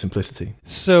terms of simplicity.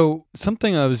 So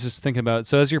something I was just thinking about,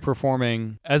 so as you're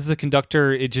performing, as the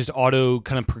conductor, it just auto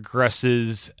kind of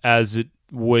progresses as it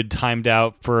would timed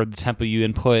out for the tempo you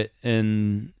input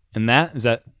in that? Is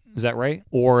that right?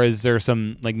 Or is there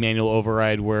some manual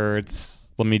override where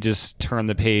it's, let me just turn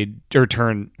the page or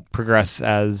progress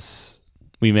as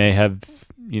we may have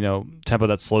tempo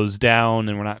that slows down,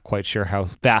 and we're not quite sure how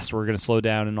fast we're going to slow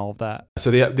down and all of that.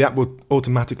 So the app will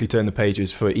automatically turn the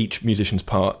pages for each musician's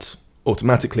part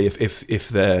automatically if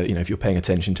they're if you're paying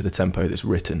attention to the tempo that's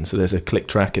written. So there's a click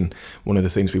track, and one of the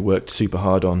things we worked super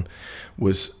hard on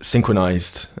was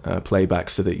synchronized playback,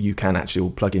 so that you can actually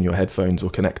plug in your headphones or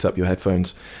connect up your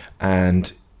headphones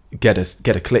and get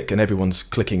a click, and everyone's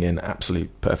clicking in absolute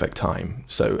perfect time.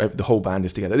 So the whole band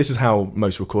is together. This is how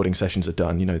most recording sessions are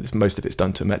done. Most of it's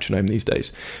done to a metronome these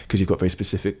days, because you've got very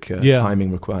specific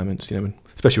timing requirements,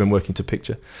 especially when working to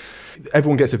picture.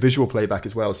 Everyone gets a visual playback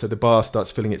as well, so the bar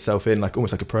starts filling itself in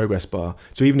almost like a progress bar.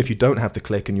 So even if you don't have the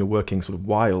click and you're working sort of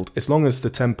wild, as long as the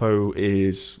tempo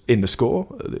is in the score,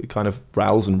 kind of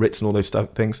rowels and writs and all those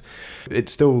things,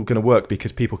 it's still going to work,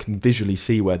 because people can visually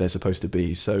see where they're supposed to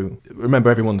be. So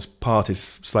remember, everyone's part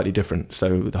is slightly different,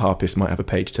 so the harpist might have a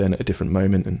page turn at a different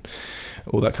moment and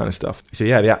all that kind of stuff. So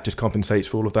the app just compensates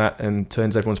for all of that and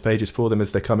turns everyone's pages for them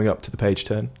as they're coming up to the page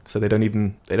turn. So they don't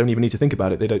even need to think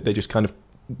about it. They just kind of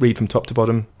read from top to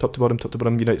bottom.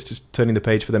 It's just turning the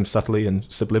page for them subtly and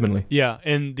subliminally. Yeah,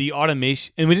 and the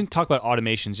automation, and we didn't talk about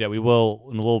automations yet. We will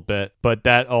in a little bit, but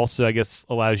that also, I guess,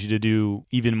 allows you to do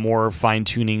even more fine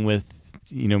tuning with,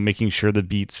 making sure the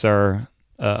beats are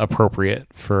appropriate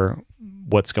for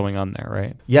what's going on there,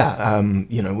 right? Yeah,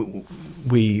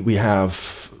 we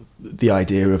have the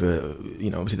idea of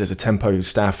obviously there's a tempo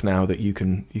staff now that you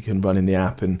can run in the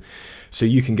app, and so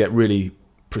you can get really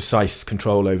precise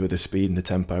control over the speed and the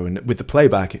tempo, and with the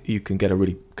playback you can get a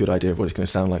really good idea of what it's going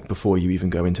to sound like before you even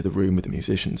go into the room with the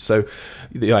musicians. So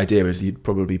the idea is you'd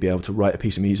probably be able to write a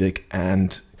piece of music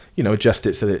and adjust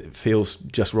it so that it feels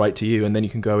just right to you, and then you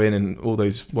can go in and all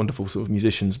those wonderful sort of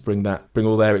musicians bring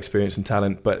all their experience and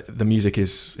talent, but the music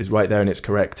is right there and it's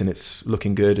correct and it's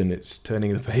looking good and it's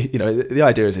turning the page. The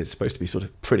idea is it's supposed to be sort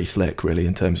of pretty slick, really,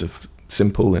 in terms of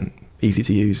simple and easy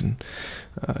to use, and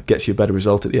gets you a better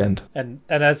result at the end. And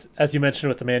as you mentioned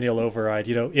with the manual override,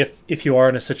 if you are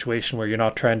in a situation where you're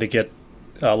not trying to get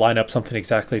line up something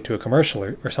exactly to a commercial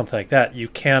or something like that, you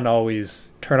can always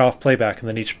turn off playback, and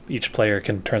then each player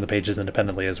can turn the pages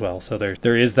independently as well. So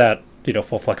there is that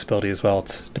full flexibility as well,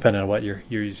 depending on what you're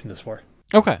using this for.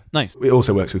 Okay, nice. It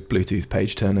also works with Bluetooth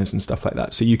page turners and stuff like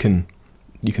that, so you can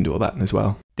do all that as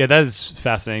well. Yeah, that is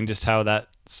fascinating, just how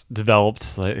that's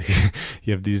developed. Like,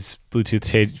 you have these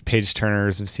Bluetooth page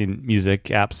turners. I've seen music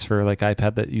apps for like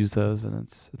iPad that use those, and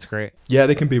it's great. Yeah,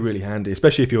 they can be really handy,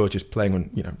 especially if you're just playing on,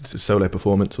 it's a solo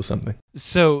performance or something.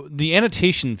 So the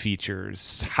annotation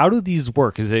features, how do these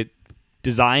work? Is it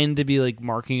designed to be like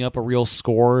marking up a real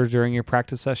score during your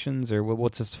practice sessions, or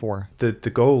what's this for? The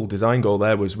design goal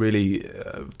there was really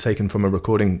taken from a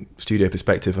recording studio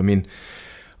perspective. I mean,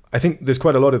 I think there's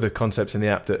quite a lot of the concepts in the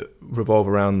app that revolve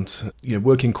around,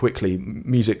 working quickly,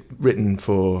 music written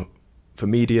for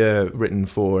media, written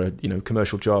for a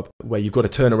commercial job, where you've got to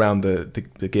turn around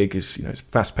the gig is it's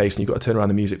fast paced and you've got to turn around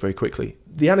the music very quickly.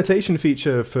 The annotation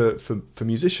feature for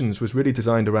musicians was really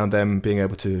designed around them being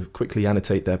able to quickly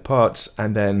annotate their parts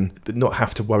and then not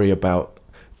have to worry about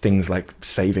things like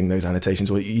saving those annotations,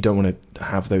 or you don't want to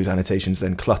have those annotations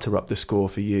then clutter up the score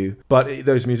for you. But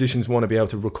those musicians want to be able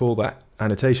to recall that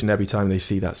annotation every time they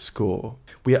see that score.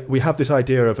 We have this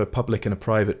idea of a public and a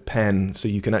private pen, so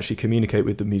you can actually communicate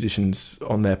with the musicians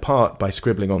on their part by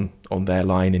scribbling on their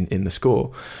line in the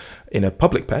score in a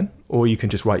public pen, or you can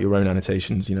just write your own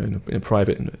annotations, in a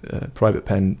private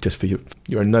pen just for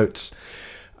your own notes.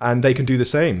 And they can do the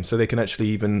same, so they can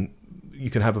actually you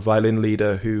can have a violin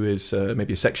leader who is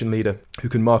maybe a section leader who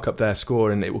can mark up their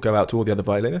score, and it will go out to all the other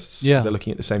violinists because they're looking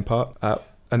at the same part.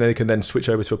 And they can then switch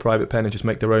over to a private pen and just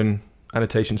make their own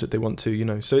annotations that they want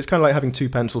to, So it's kind of like having two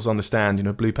pencils on the stand,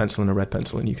 a blue pencil and a red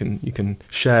pencil, and you can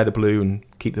share the blue and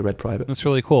keep the red private. That's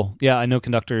really cool. Yeah, I know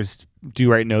conductors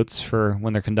do write notes for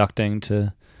when they're conducting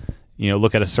to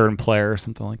look at a certain player or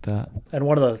something like that. And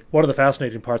one of the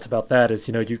fascinating parts about that is,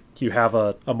 you have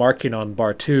a marking on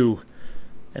bar 2.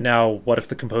 And now, what if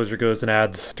the composer goes and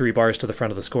adds 3 bars to the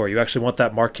front of the score? You actually want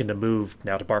that marking to move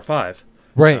now to bar 5.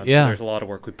 Right, yeah. So there's a lot of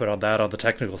work we put on that on the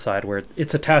technical side, where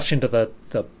it's attaching to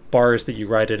the bars that you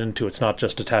write it into. It's not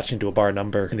just attaching to a bar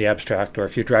number in the abstract, or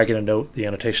if you're dragging a note, the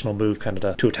annotation will move kind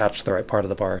of to attach to the right part of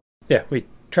the bar. Yeah, we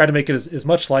try to make it as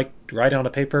much like writing on a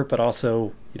paper, but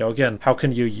also, again, how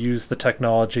can you use the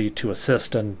technology to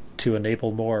assist and to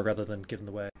enable more rather than get in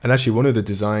the way? And actually, one of the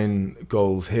design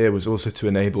goals here was also to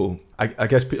enable, I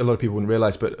guess a lot of people wouldn't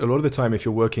realize, but a lot of the time, if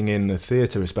you're working in the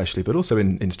theatre especially, but also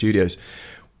in studios,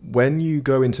 when you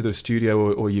go into the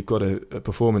studio or you've got a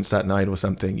performance that night or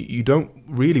something, you don't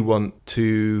really want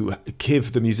to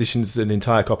give the musicians an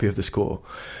entire copy of the score.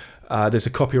 There's a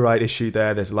copyright issue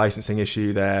there, there's a licensing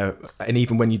issue there, and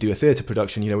even when you do a theatre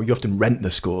production, you often rent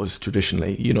the scores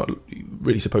traditionally. You're not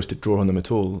really supposed to draw on them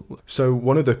at all. So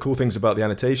one of the cool things about the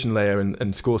annotation layer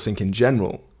and score sync in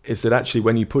general is that actually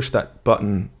when you push that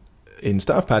button in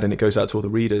StaffPad and it goes out to all the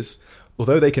readers,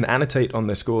 although they can annotate on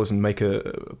their scores and make a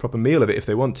proper meal of it if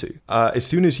they want to, as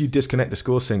soon as you disconnect the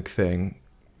score sync thing,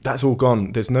 that's all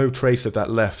gone. There's no trace of that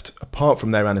left apart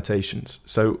from their annotations.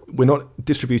 So we're not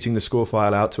distributing the score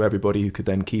file out to everybody who could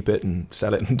then keep it and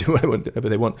sell it and do whatever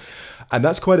they want. And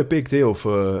that's quite a big deal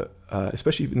for,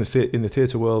 especially in the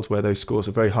theatre world, where those scores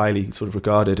are very highly sort of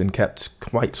regarded and kept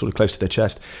quite sort of close to their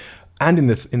chest. And in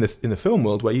the film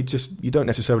world, where you don't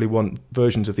necessarily want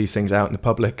versions of these things out in the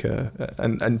public,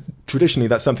 and traditionally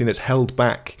that's something that's held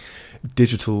back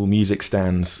digital music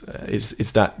stands,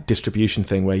 is that distribution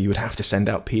thing where you would have to send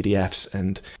out PDFs,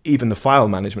 and even the file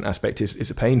management aspect is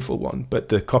a painful one. But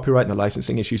the copyright and the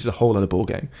licensing issues is a whole other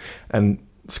ballgame. And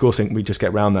ScoreSync, we just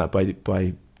get around that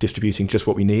by distributing just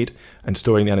what we need and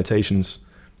storing the annotations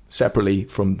separately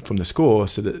from the score,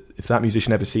 so that if that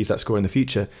musician ever sees that score in the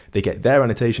future, they get their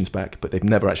annotations back, but they've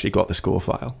never actually got the score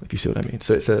file, if you see what I mean.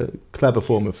 So it's a clever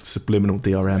form of subliminal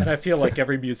DRM. And I feel like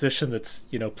every musician that's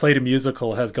played a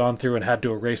musical has gone through and had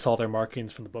to erase all their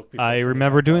markings from the book. I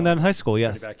remember doing that in high school,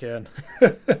 yes. Back in.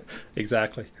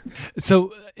 Exactly.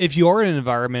 So if you are in an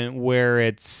environment where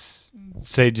it's,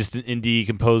 say, just an indie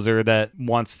composer that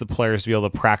wants the players to be able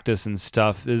to practice and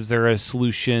stuff, is there a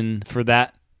solution for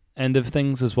that end of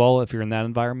things as well if you're in that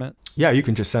environment? Yeah, you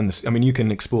can just send this. I mean, you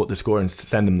can export the score and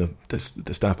send them the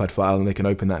StaffPad file, and they can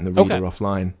open that in the reader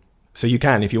offline. So you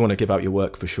can, if you want to give out your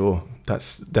work, for sure.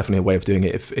 That's definitely a way of doing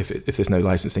it if there's no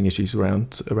licensing issues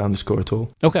around the score at all.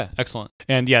 Okay, excellent.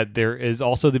 And yeah, there is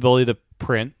also the ability to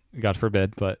print, God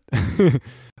forbid, but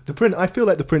the print, I feel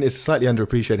like the print is slightly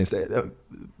underappreciated.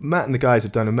 Matt and the guys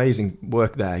have done amazing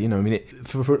work there.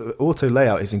 For auto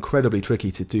layout is incredibly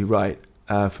tricky to do right.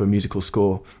 For a musical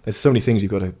score, there's so many things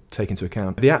you've got to take into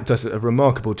account. The app does a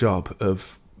remarkable job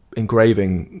of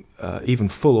engraving even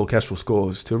full orchestral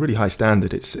scores to a really high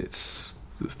standard. It's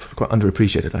quite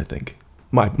underappreciated, I think.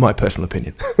 My personal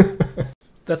opinion.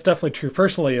 That's definitely true.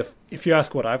 Personally, if you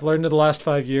ask what I've learned in the last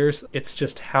 5 years, it's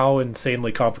just how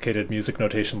insanely complicated music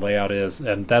notation layout is,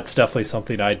 and that's definitely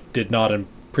something I did not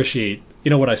appreciate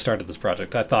when I started this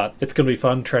project, I thought it's going to be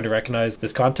fun trying to recognize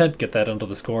this content, get that into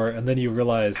the score, and then you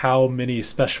realize how many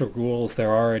special rules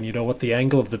there are, and what the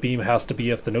angle of the beam has to be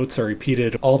if the notes are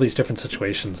repeated, all these different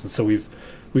situations. And so we've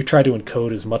tried to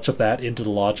encode as much of that into the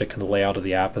logic and the layout of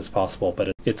the app as possible,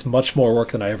 but it's much more work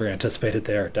than I ever anticipated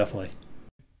there, definitely.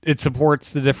 It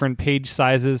supports the different page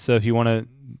sizes, so if you want to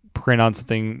print on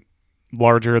something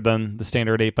larger than the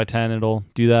standard 8x10, it'll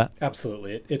do that?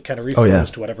 Absolutely. It kind of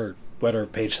reflows to whatever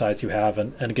page size you have,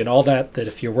 and again, all that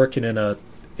if you're working in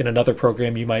another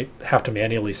program, you might have to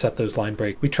manually set those line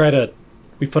breaks. We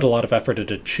put a lot of effort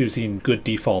into choosing good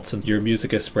defaults, and your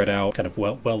music is spread out, kind of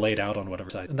well laid out on whatever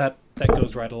side. And that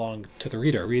goes right along to the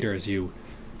reader. As you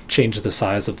change the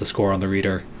size of the score on the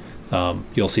reader,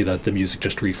 you'll see that the music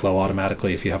just reflow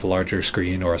automatically if you have a larger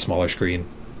screen or a smaller screen.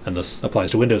 And this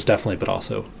applies to Windows definitely, but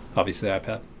also obviously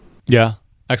iPad. Yeah,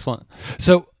 excellent.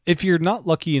 So if you're not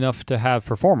lucky enough to have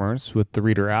performers with the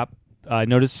Reader app, I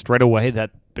noticed right away that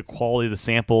the quality of the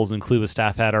samples included with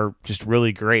StaffPad are just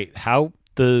really great. How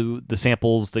the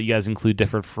samples that you guys include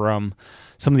differ from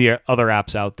some of the other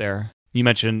apps out there? You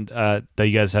mentioned that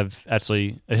you guys have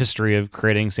actually a history of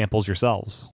creating samples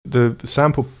yourselves. The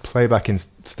sample playback in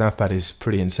StaffPad is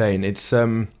pretty insane. It's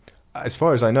as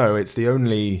far as I know, it's the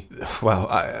only. Well,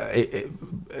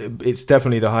 it's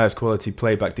definitely the highest quality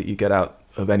playback that you get out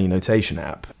of any notation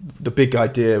app. The big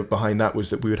idea behind that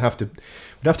was that we'd have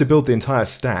to build the entire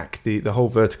stack, the whole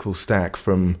vertical stack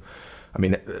from,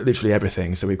 literally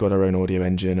everything. So we've got our own audio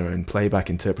engine, our own playback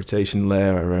interpretation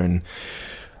layer, our own.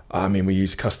 We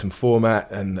use custom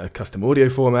format and a custom audio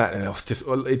format, and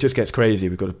it just gets crazy.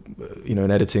 We've got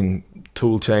an editing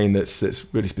tool chain that's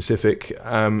really specific,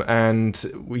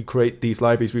 and we create these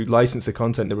libraries. We license the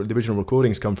content. The original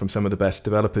recordings come from some of the best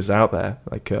developers out there,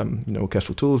 like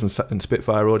Orchestral Tools and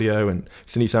Spitfire Audio and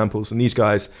Cine Samples, and these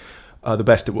guys are the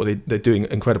best at what they're doing.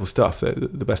 Incredible stuff. They're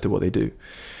the best at what they do.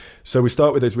 So we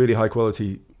start with those really high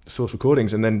quality source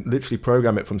recordings, and then literally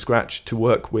program it from scratch to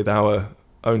work with our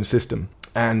own system.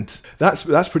 And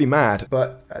that's pretty mad,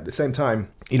 but at the same time,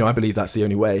 I believe that's the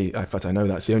only way. In fact, I know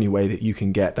that's the only way that you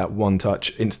can get that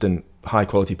one-touch, instant,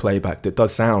 high-quality playback that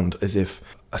does sound as if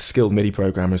a skilled MIDI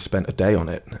programmer has spent a day on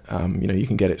it. You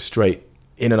can get it straight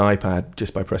in an iPad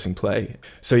just by pressing play.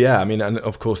 So yeah, and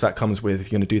of course that comes with,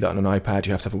 if you're going to do that on an iPad,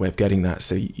 you have to have a way of getting that.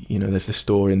 So there's the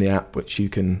store in the app which you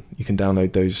can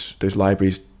download those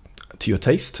libraries to your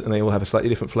taste, and they all have a slightly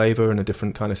different flavor and a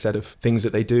different kind of set of things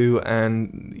that they do.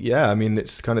 And yeah,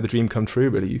 it's kind of the dream come true,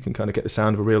 really. You can kind of get the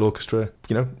sound of a real orchestra,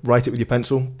 write it with your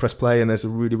pencil, press play, and there's a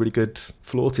really, really good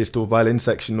flautist or violin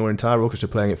section or entire orchestra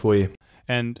playing it for you.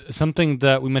 And something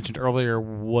that we mentioned earlier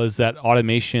was that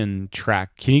automation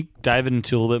track. Can you dive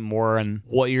into a little bit more on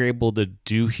what you're able to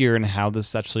do here and how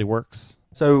this actually works?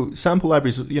 So sample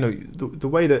libraries, the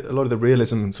way that a lot of the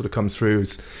realism sort of comes through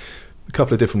is a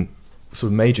couple of different sort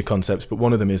of major concepts, but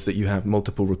one of them is that you have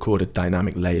multiple recorded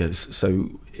dynamic layers. So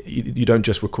you don't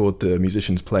just record the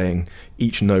musicians playing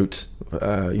each note,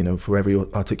 for every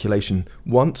articulation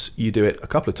once. You do it a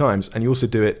couple of times, and you also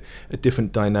do it at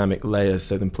different dynamic layers.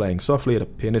 So them playing softly at a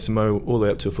pianissimo all the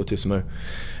way up to a fortissimo,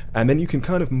 and then you can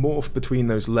kind of morph between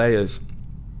those layers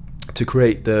to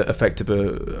create the effect of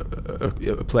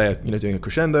a player, doing a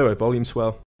crescendo, a volume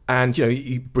swell. And,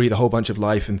 you breathe a whole bunch of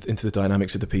life into the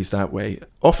dynamics of the piece that way.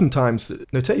 Oftentimes,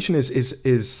 notation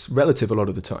is relative a lot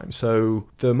of the time. So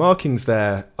the markings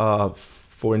there are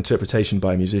for interpretation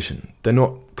by a musician. They're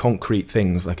not concrete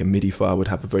things like a MIDI file would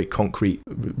have a very concrete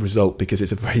result, because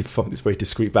it's a very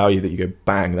discrete value that you go,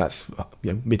 bang, that's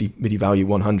MIDI value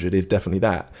 100 is definitely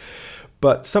that.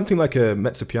 But something like a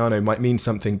mezzo piano might mean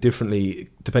something differently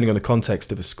depending on the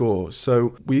context of a score.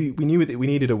 So we knew that we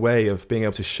needed a way of being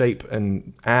able to shape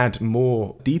and add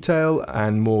more detail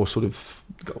and more sort of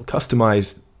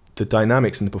customize the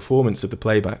dynamics and the performance of the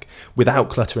playback without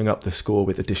cluttering up the score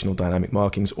with additional dynamic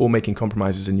markings or making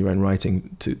compromises in your own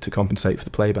writing to compensate for the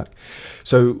playback.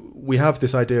 So we have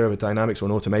this idea of a dynamics or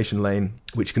an automation lane,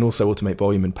 which can also automate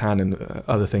volume and pan and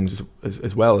other things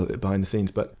as well behind the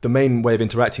scenes. But the main way of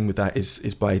interacting with that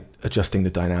is by adjusting the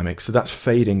dynamics. So that's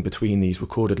fading between these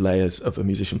recorded layers of a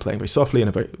musician playing very softly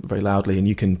and very, very loudly, and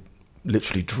you can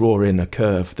literally draw in a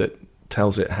curve that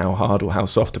tells it how hard or how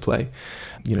soft to play,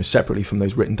 separately from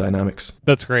those written dynamics.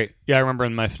 That's great. Yeah, I remember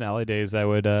in my finale days, I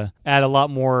would add a lot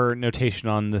more notation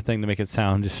on the thing to make it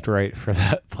sound just right for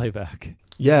that playback.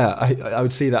 Yeah, I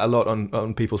would see that a lot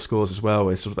on people's scores as well,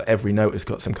 where sort of every note has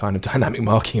got some kind of dynamic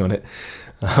marking on it.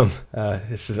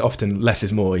 This is often less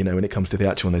is more, when it comes to the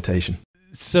actual notation.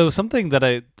 So something that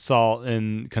I saw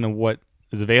in kind of what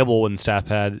is available in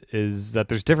StaffPad is that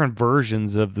there's different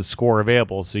versions of the score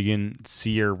available. So you can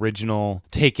see your original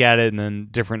take at it and then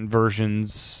different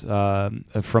versions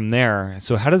from there.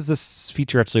 So how does this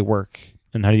feature actually work?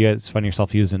 And how do you guys find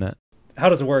yourself using it? How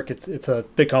does it work? It's a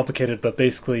bit complicated, but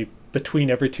basically between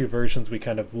every two versions, we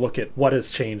kind of look at what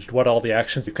has changed, what all the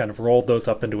actions, we kind of rolled those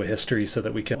up into a history so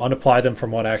that we can unapply them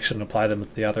from one action and apply them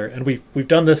to the other. And we've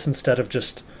done this instead of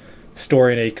just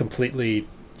storing a completely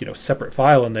separate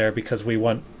file in there, because we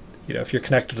want, if you're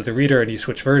connected to the reader and you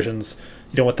switch versions,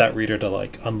 you don't want that reader to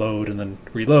like unload and then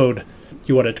reload.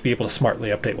 You want it to be able to smartly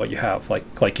update what you have.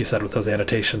 Like you said with those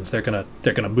annotations, they're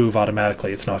gonna move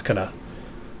automatically. It's not gonna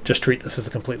just treat this as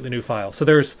a completely new file. So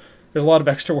there's a lot of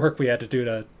extra work we had to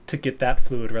do to get that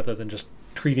fluid, rather than just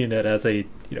treating it as a,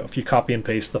 if you copy and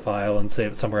paste the file and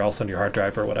save it somewhere else on your hard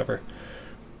drive or whatever.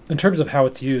 In terms of how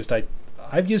it's used,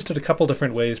 I've used it a couple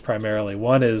different ways primarily.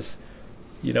 One is,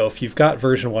 if you've got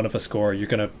version 1 of a score, you're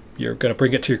gonna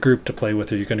bring it to your group to play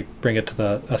with, or you're gonna bring it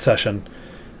to a session,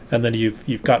 and then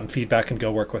you've gotten feedback and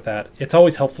go work with that. It's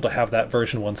always helpful to have that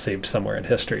version 1 saved somewhere in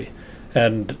history.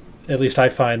 And at least I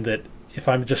find that if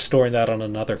I'm just storing that on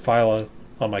another file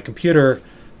on my computer,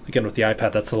 again with the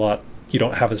iPad, that's a lot. You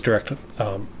don't have as direct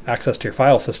access to your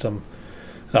file system,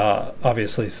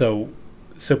 obviously. So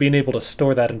being able to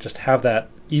store that and just have that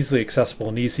easily accessible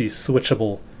and easy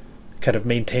switchable, kind of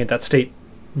that state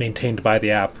maintained by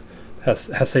the app, has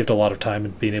saved a lot of time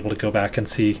in being able to go back and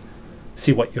see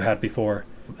what you had before.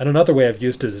 And another way I've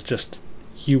used it is just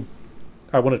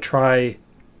I want to try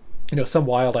some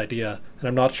wild idea, and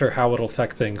I'm not sure how it'll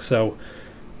affect things. So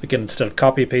again, instead of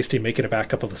copy and pasting, making a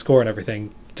backup of the score and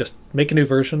everything, just make a new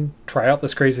version, try out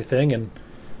this crazy thing, and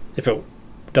if it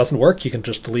doesn't work, you can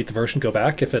just delete the version, go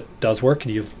back. If it does work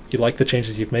and you like the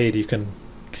changes you've made, you can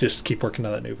just keep working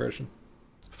on that new version.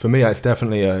 For me, it's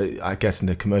definitely, I guess in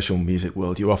the commercial music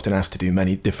world, you're often asked to do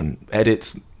many different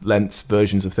edits, lengths,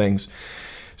 versions of things.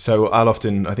 So I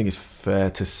think it's fair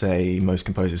to say most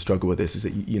composers struggle with this, is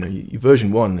that,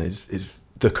 version 1 is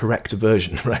the correct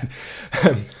version, right?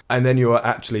 And then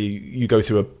you go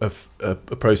through a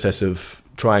process of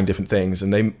trying different things,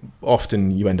 and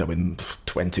you end up with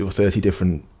 20 or 30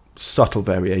 different subtle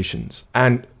variations.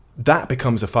 And that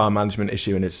becomes a file management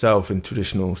issue in itself in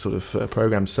traditional sort of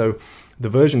programs. So the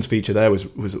versions feature there is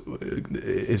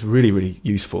really, really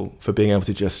useful for being able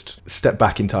to just step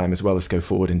back in time as well as go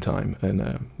forward in time. And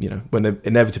when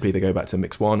inevitably they go back to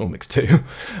mix 1 or mix 2,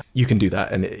 you can do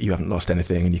that, and you haven't lost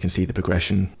anything, and you can see the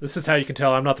progression. This is how you can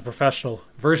tell I'm not the professional.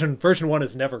 Version 1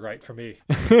 is never right for me.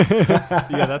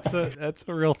 Yeah, that's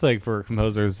a real thing for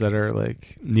composers that are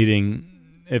like needing.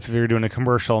 If you're doing a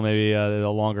commercial, maybe a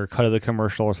longer cut of the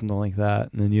commercial or something like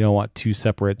that, and then you don't want two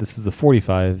separate. This is the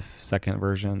 45-second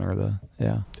version, or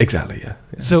Exactly, yeah.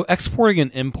 So exporting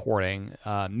and importing,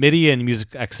 MIDI and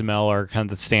Music XML are kind of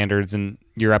the standards, and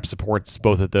your app supports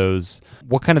both of those.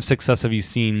 What kind of success have you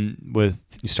seen with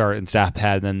you start in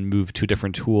StaffPad and then move to a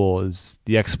different tool? Is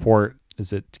the export?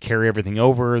 Does it carry everything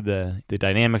over, the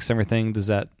dynamics, everything? Does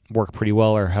that work pretty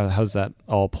well, or how's that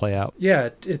all play out? Yeah,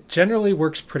 it generally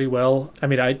works pretty well. I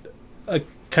mean, I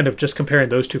kind of just comparing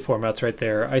those two formats right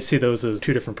there, I see those as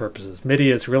two different purposes.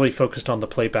 MIDI is really focused on the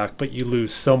playback, but you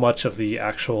lose so much of the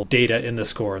actual data in the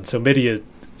score. And so MIDI is,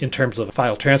 in terms of a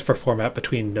file transfer format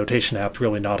between notation apps,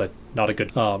 really not a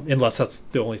good, unless that's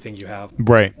the only thing you have.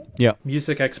 Right. Yeah.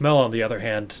 Music XML, on the other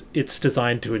hand, it's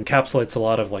designed to encapsulate a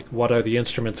lot of like what are the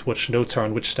instruments, which notes are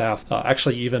on which staff,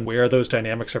 actually even where those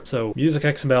dynamics are. So Music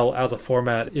XML as a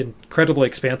format, incredibly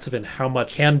expansive in how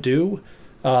much can do.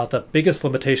 The biggest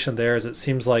limitation there is it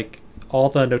seems like all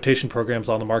the notation programs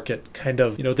on the market kind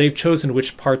of, they've chosen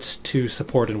which parts to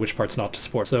support and which parts not to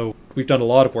support. So we've done a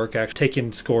lot of work actually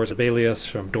taking scores of Alias,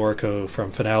 from Dorico,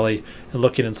 from Finale, and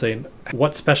looking and saying,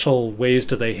 what special ways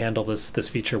do they handle this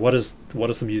feature? What does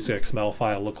the Music XML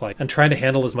file look like? And trying to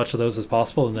handle as much of those as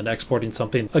possible, and then exporting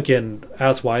something, again,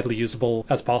 as widely usable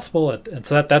as possible. And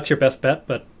so that's your best bet,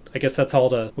 but I guess that's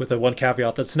all with the one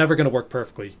caveat that's never going to work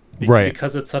perfectly. Right.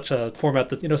 Because it's such a format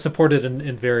that's supported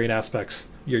in varying aspects.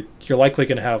 You're likely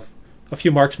going to have a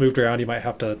few marks moved around. You might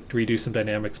have to redo some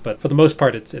dynamics, but for the most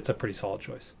part, it's a pretty solid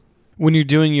choice. When you're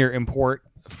doing your import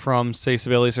from, say,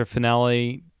 Sibelius or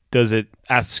Finale, does it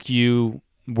ask you,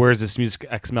 where's this Music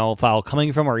XML file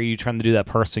coming from, or are you trying to do that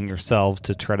parsing yourselves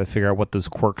to try to figure out what those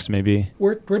quirks may be?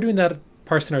 We're doing that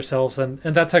parsing ourselves, and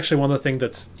that's actually one of the things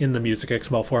that's in the Music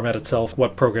XML format itself.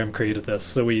 What program created this?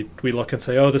 So we look and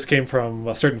say, oh, this came from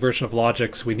a certain version of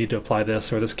Logic, so we need to apply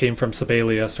this, or this came from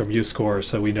Sibelius or MuseScore,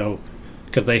 so we know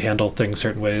because they handle things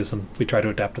certain ways, and we try to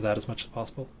adapt to that as much as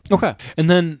possible. Okay. And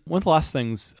then one of the last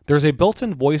things, there's a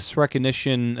built-in voice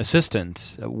recognition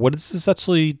assistant. What does this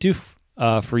actually do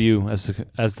for you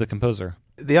as the composer?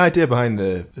 The idea behind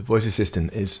the voice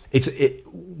assistant is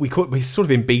we're sort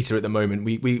of in beta at the moment.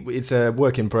 It's a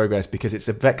work in progress because it's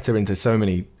a vector into so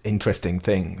many interesting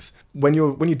things. When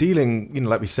you're dealing,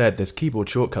 like we said, there's keyboard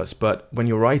shortcuts, but when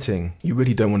you're writing, you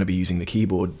really don't want to be using the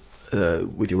keyboard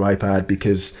with your iPad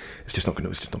because it's just not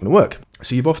going to work.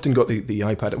 So you've often got the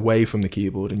iPad away from the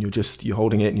keyboard and you're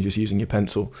holding it and you're just using your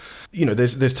pencil.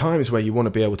 There's times where you want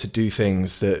to be able to do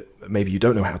things that maybe you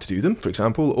don't know how to do them, for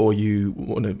example, or you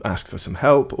want to ask for some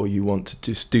help, or you want to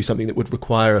just do something that would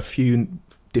require a few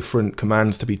different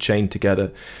commands to be chained together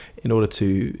in order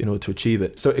to achieve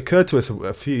it. So it occurred to us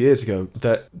a few years ago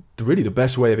that really the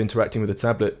best way of interacting with a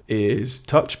tablet is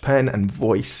touch, pen, and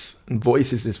voice. And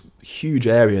voice is this huge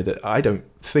area that I don't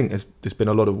think there's been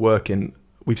a lot of work in.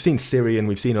 We've seen Siri and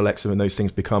we've seen Alexa and those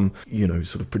things become,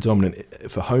 sort of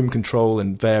predominant for home control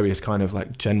and various kind of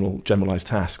like generalized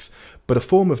tasks. But a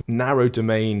form of narrow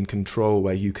domain control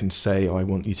where you can say, I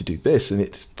want you to do this, and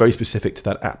it's very specific to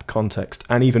that app context,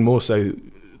 and even more so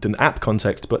than app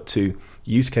context, but to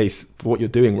use case for what you're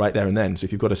doing right there and then. So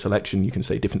if you've got a selection, you can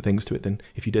say different things to it than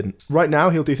if you didn't. Right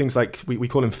now, he'll do things like, we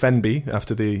call him Fenby,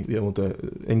 after the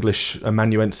English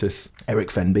amanuensis Eric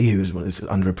Fenby, who is one of this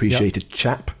underappreciated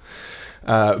chap.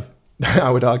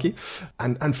 I would argue,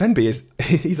 and Fenby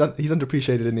he's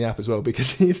underappreciated in the app as well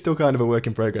because he's still kind of a work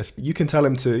in progress. You can tell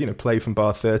him to play from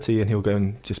bar 30 and he'll go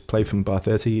and just play from bar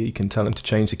 30. You can tell him to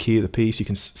change the key of the piece. You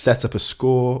can set up a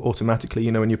score automatically.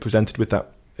 When you're presented with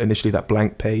that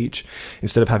blank page,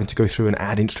 instead of having to go through and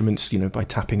add instruments, by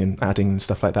tapping and adding and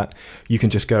stuff like that, you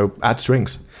can just go add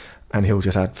strings. And he'll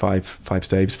just add five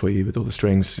staves for you with all the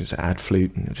strings. Just add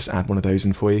flute, and he'll just add one of those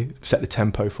in for you. Set the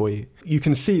tempo for you. You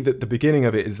can see that the beginning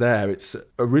of it is there. It's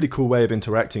a really cool way of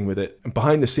interacting with it. And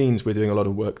behind the scenes, we're doing a lot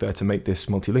of work there to make this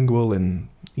multilingual and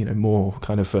more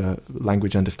kind of a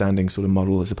language understanding sort of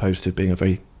model, as opposed to being a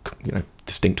very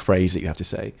distinct phrase that you have to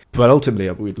say. But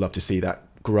ultimately, we'd love to see that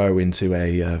grow into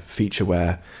a feature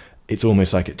where it's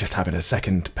almost like it just having a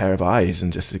second pair of eyes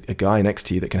and just a guy next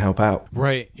to you that can help out.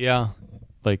 Right. Yeah.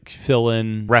 Like fill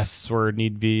in rests where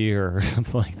need be or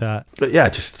something like that. But yeah,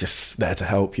 just there to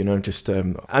help,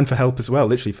 and for help as well,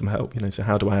 literally from help, so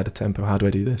how do I add a tempo? How do I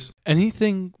do this?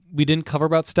 Anything we didn't cover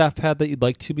about StaffPad that you'd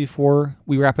like to before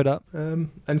we wrap it up?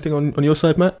 Anything on your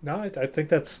side, Matt? No, I think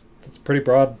that's pretty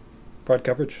broad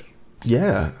coverage.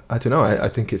 Yeah, I don't know. I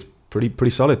think it's pretty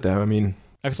solid there. I mean...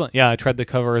 Excellent. Yeah, I tried to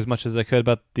cover as much as I could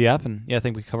about the app, and I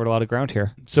think we covered a lot of ground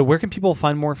here. So where can people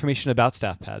find more information about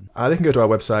StaffPad? They can go to our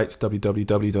website,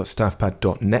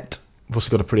 www.staffpad.net. We've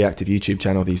also got a pretty active YouTube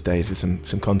channel these days with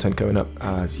some content going up.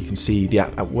 As you can see the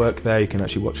app at work there. You can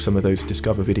actually watch some of those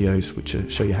Discover videos, which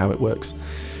show you how it works.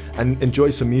 And enjoy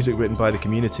some music written by the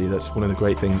community. That's one of the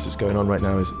great things that's going on right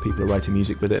now, is that people are writing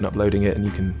music with it and uploading it, and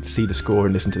you can see the score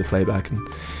and listen to the playback, and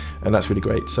that's really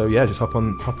great. So yeah, just hop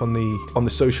on the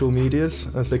social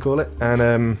medias, as they call it,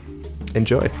 and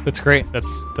enjoy. That's great.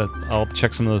 I'll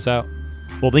check some of those out.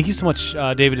 Well, thank you so much,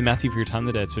 David and Matthew, for your time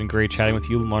today. It's been great chatting with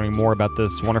you and learning more about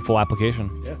this wonderful application.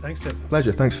 Yeah, thanks, Tim.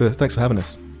 Pleasure. Thanks for having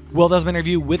us. Well, that was my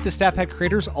interview with the StaffPad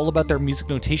creators, all about their music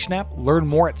notation app. Learn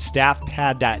more at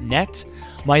staffpad.net.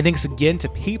 My thanks again to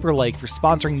Paperlike for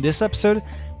sponsoring this episode.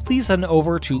 Please head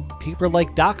over to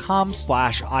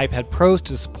paperlike.com/iPadPros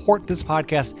to support this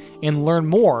podcast and learn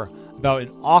more about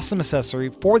an awesome accessory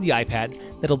for the iPad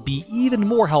that'll be even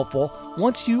more helpful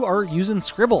once you are using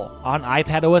Scribble on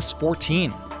iPadOS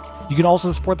 14. You can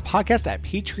also support the podcast at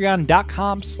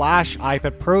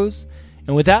patreon.com/iPadPros.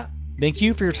 And with that, thank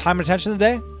you for your time and attention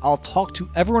today. I'll talk to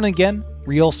everyone again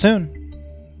real soon.